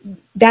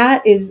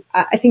 that is,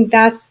 I think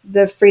that's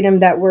the freedom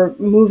that we're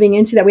moving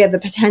into, that we have the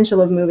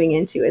potential of moving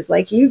into, is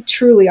like, you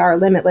truly are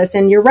limitless.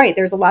 And you're right.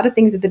 There's a lot of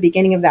things at the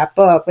beginning of that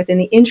book, within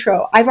the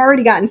intro. I've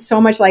already gotten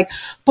so much like,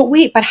 but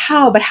wait, but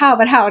how?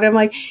 And I'm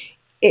like,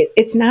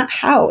 it's not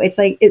how. It's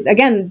like,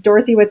 again,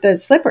 Dorothy with the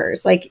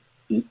slippers, like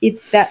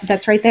it's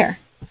that's right there.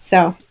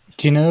 So,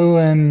 do you know,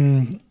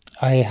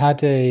 I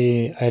had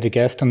a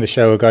guest on the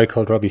show, a guy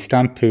called Robbie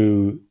Stamp,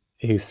 who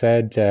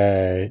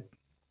said,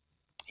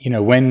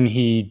 when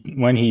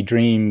he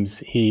dreams,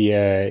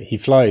 he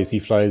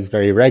flies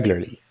very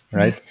regularly,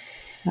 right?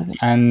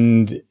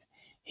 And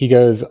he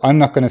goes, I'm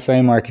not going to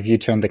say, Mark, if you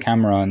turn the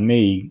camera on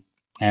me,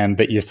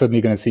 that you're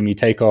suddenly going to see me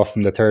take off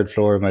from the third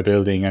floor of my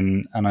building,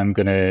 and I'm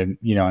going to,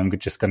 I'm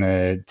just going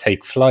to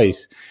take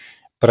flight.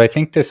 But I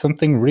think there's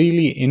something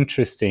really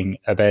interesting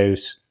about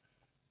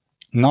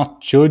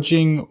not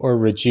judging or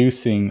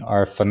reducing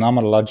our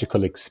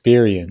phenomenological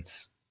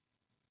experience.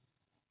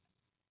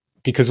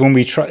 Because when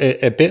we try,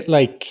 a bit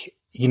like,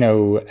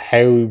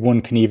 how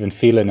one can even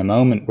feel in a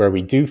moment where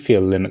we do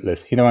feel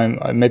limitless.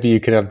 Maybe you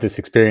could have this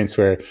experience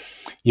where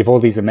you have all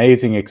these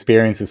amazing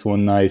experiences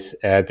one night,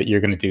 that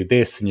you're going to do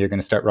this and you're going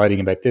to start writing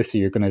about this, or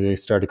you're going to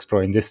start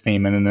exploring this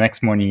theme. And then the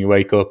next morning you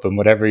wake up and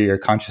whatever your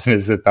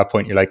consciousness is at that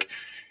point, you're like,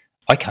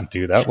 I can't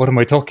do that. What am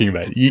I talking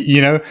about?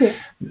 Yeah.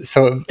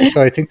 So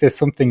I think there's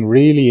something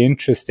really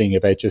interesting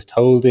about just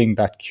holding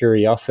that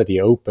curiosity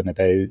open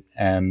about,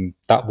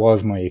 that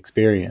was my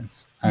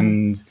experience.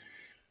 And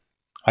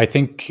I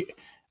think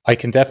I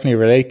can definitely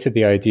relate to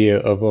the idea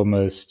of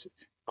almost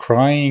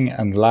crying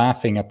and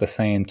laughing at the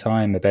same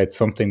time about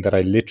something that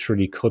I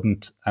literally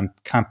couldn't and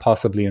can't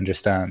possibly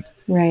understand.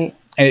 Right.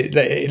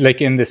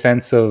 Like in the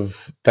sense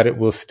of that it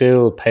will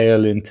still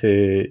pale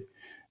into,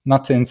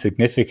 not to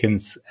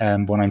insignificance,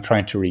 when I'm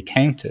trying to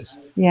recount it.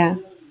 Yeah.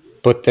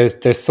 But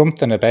there's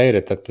something about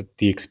it that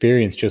the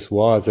experience just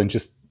was, and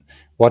just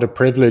what a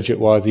privilege it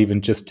was,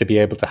 even just to be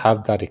able to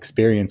have that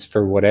experience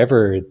for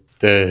whatever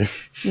the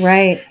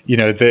right,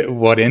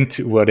 what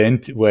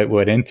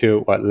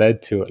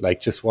led to it. Like,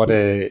 just what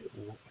I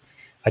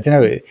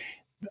don't know.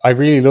 I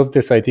really love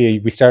this idea.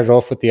 We started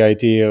off with the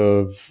idea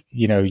of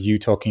you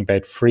talking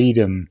about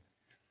freedom.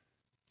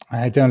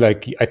 I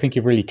think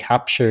you've really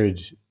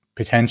captured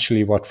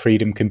potentially what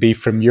freedom can be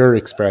from your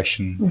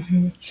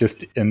expression,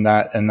 just in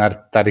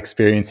that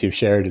experience you've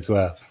shared as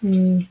well.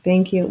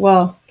 Thank you.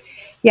 Well,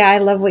 yeah, I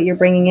love what you're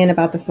bringing in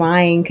about the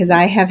flying, because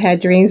I have had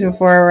dreams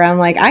before where I'm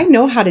like, I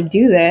know how to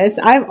do this.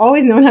 I've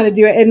always known how to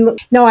do it.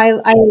 And no,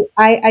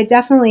 I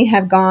definitely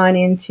have gone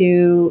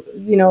into,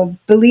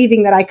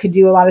 believing that I could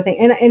do a lot of things.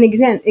 And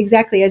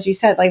exactly as you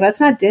said, like,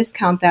 let's not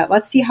discount that.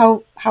 Let's see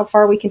how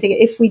far we can take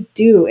it. If we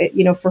do it,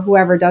 for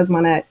whoever does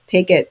want to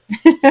take it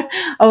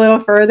a little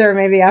further,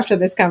 maybe after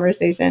this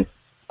conversation.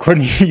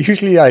 Cortney,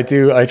 usually I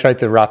try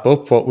to wrap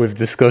up what we've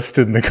discussed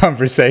in the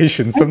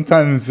conversation.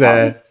 Sometimes,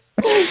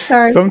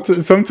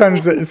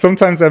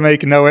 sometimes I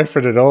make no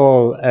effort at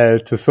all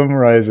to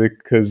summarize it,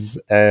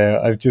 because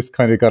I've just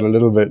kind of got a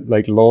little bit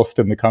like lost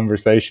in the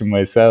conversation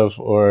myself.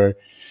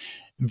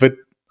 But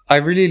I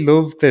really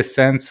love this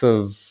sense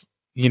of,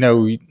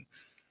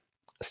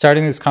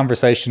 starting this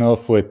conversation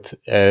off with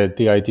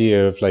the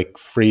idea of like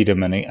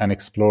freedom and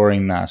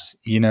exploring that,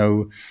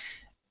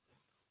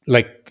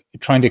 like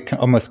trying to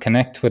almost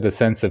connect with a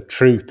sense of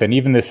truth, and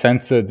even the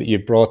sense that you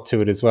brought to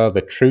it as well. The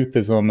truth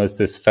is almost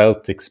this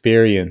felt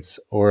experience,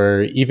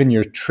 or even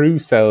your true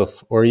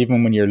self, or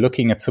even when you're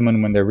looking at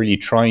someone when they're really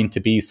trying to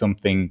be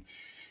something,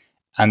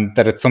 and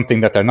that it's something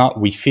that they're not.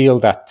 We feel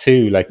that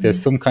too. Like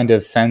there's some kind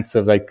of sense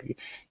of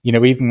like,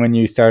 even when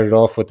you started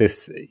off with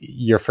this,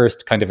 your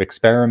first kind of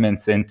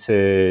experiments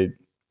into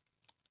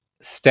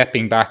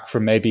stepping back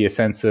from maybe a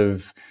sense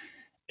of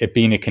it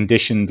being a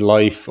conditioned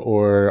life,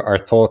 or our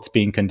thoughts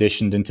being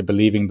conditioned into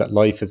believing that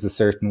life is a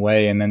certain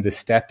way, and then the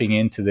stepping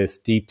into this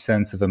deep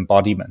sense of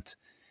embodiment,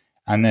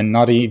 and then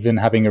not even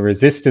having a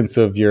resistance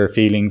of your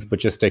feelings, but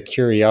just a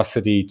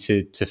curiosity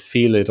to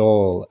feel it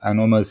all.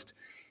 And almost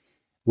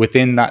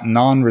within that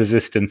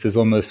non-resistance is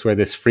almost where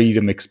this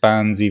freedom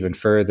expands even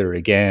further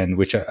again,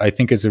 which I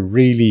think is a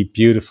really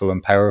beautiful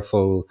and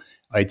powerful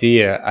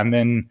idea. And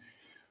then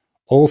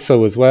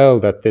also as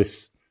well, that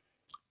this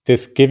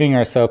giving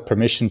ourselves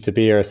permission to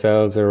be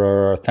ourselves, or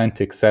our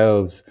authentic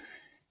selves,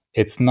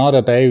 it's not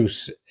about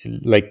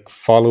like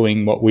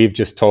following what we've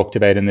just talked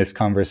about in this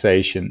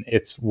conversation.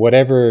 It's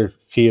whatever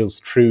feels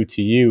true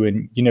to you.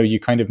 And, you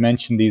kind of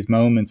mentioned these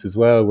moments as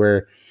well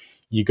where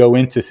you go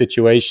into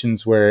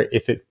situations where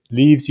if it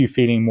leaves you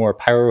feeling more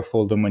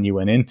powerful than when you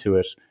went into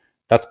it,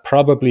 that's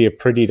probably a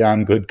pretty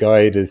damn good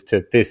guide as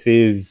to this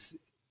is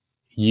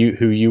you,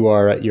 who you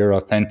are at your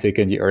authentic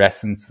and your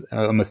essence,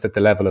 almost at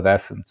the level of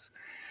essence.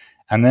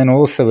 And then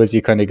also as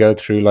you kind of go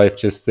through life,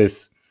 just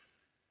this,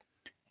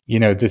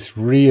 this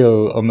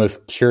real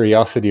almost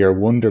curiosity or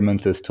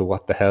wonderment as to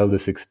what the hell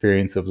this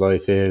experience of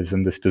life is,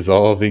 and this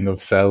dissolving of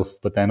self.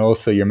 But then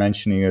also you're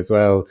mentioning as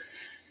well,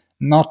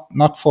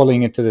 not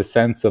falling into the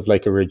sense of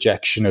like a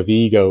rejection of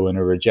ego and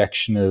a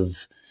rejection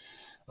of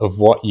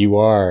what you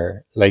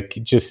are. Like,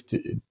 just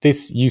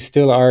this, you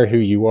still are who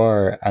you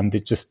are, and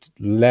it just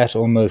let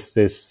almost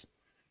this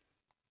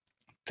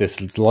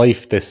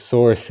life, this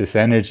source, this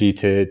energy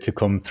to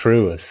come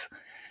through us.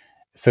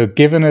 So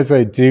given as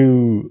I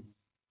do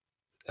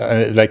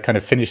like kind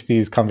of finish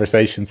these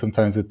conversations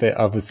sometimes with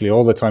obviously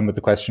all the time with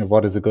the question of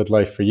what is a good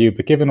life for you,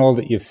 but given all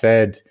that you've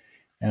said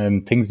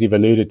and things you've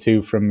alluded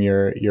to from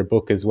your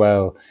book as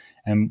well,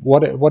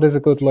 what is a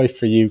good life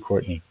for you,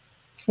 Cortney?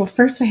 Well,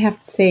 first I have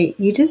to say,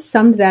 you just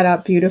summed that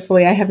up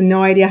beautifully. I have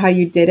no idea how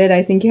you did it.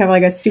 I think you have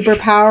like a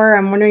superpower.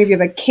 I'm wondering if you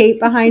have a cape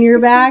behind your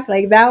back.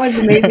 Like, that was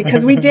amazing,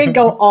 because we did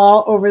go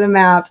all over the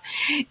map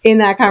in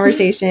that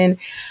conversation.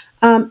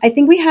 I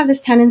think we have this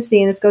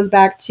tendency, and this goes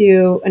back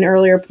to an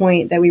earlier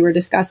point that we were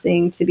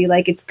discussing, to be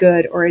like, it's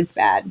good or it's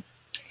bad.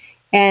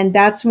 And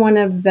that's one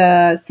of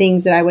the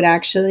things that I would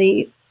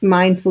actually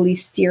mindfully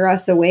steer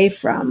us away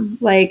from.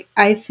 Like,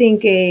 I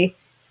think a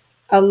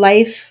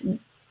life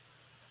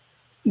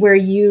where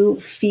you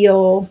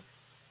feel,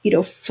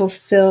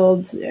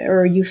 fulfilled,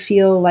 or you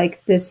feel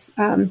like this,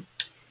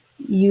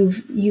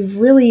 you've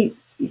really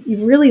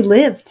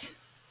lived.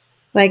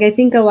 Like, I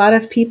think a lot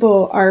of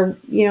people are,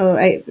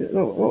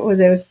 what was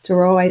it? It was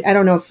Thoreau. I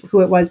don't know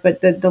who it was, but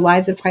the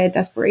lives of quiet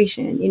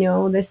desperation,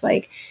 this,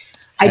 like,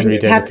 I Henry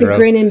just David have to Thoreau.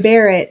 grin and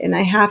bear it. And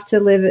I have to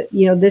live,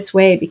 this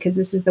way, because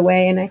this is the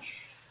way. And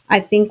I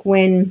think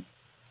when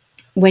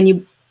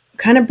you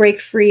kind of break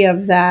free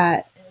of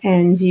that,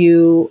 and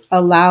you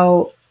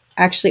allow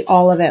actually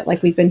all of it,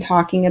 like we've been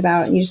talking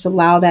about, and you just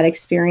allow that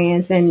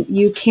experience, and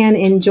you can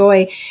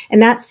enjoy.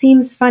 And that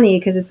seems funny,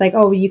 because it's like,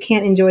 oh, you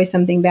can't enjoy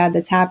something bad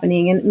that's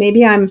happening. And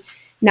maybe I'm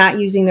not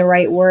using the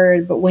right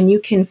word, but when you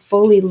can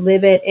fully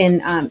live it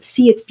and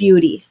see its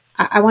beauty,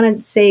 I want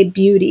to say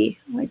beauty,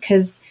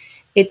 because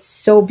it's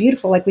so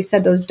beautiful. Like we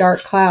said, those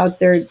dark clouds,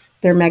 they're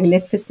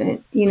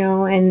magnificent,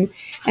 and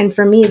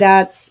for me,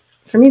 that's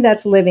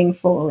living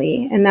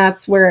fully. And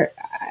that's where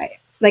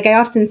I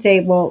often say,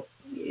 well,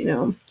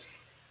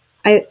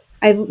 I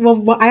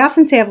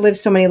often say I've lived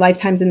so many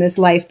lifetimes in this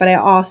life, but I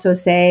also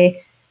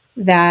say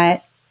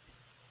that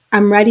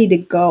I'm ready to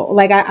go.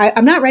 Like,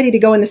 I'm not ready to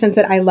go in the sense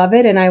that I love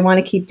it and I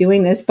want to keep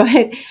doing this,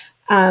 but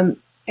I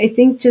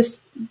think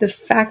just the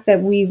fact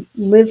that we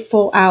live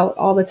full out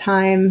all the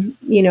time,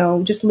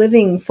 just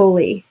living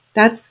fully,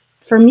 that's,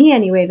 for me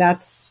anyway,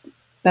 that's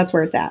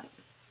where it's at.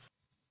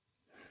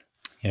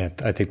 Yeah,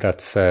 I think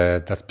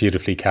that's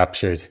beautifully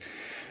captured.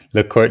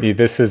 Look, Cortney,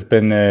 this has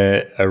been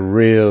a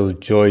real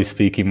joy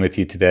speaking with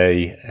you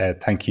today.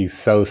 Thank you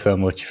so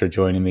much for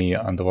joining me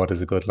on the What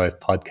is a Good Life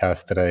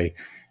podcast today.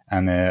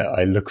 And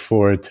I look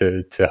forward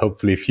to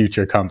hopefully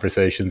future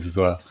conversations as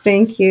well.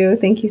 Thank you.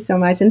 Thank you so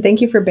much. And thank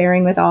you for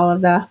bearing with all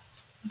of the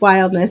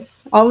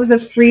wildness, all of the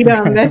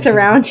freedom that's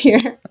around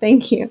here.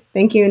 Thank you.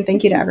 Thank you. And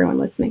thank you to everyone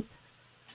listening.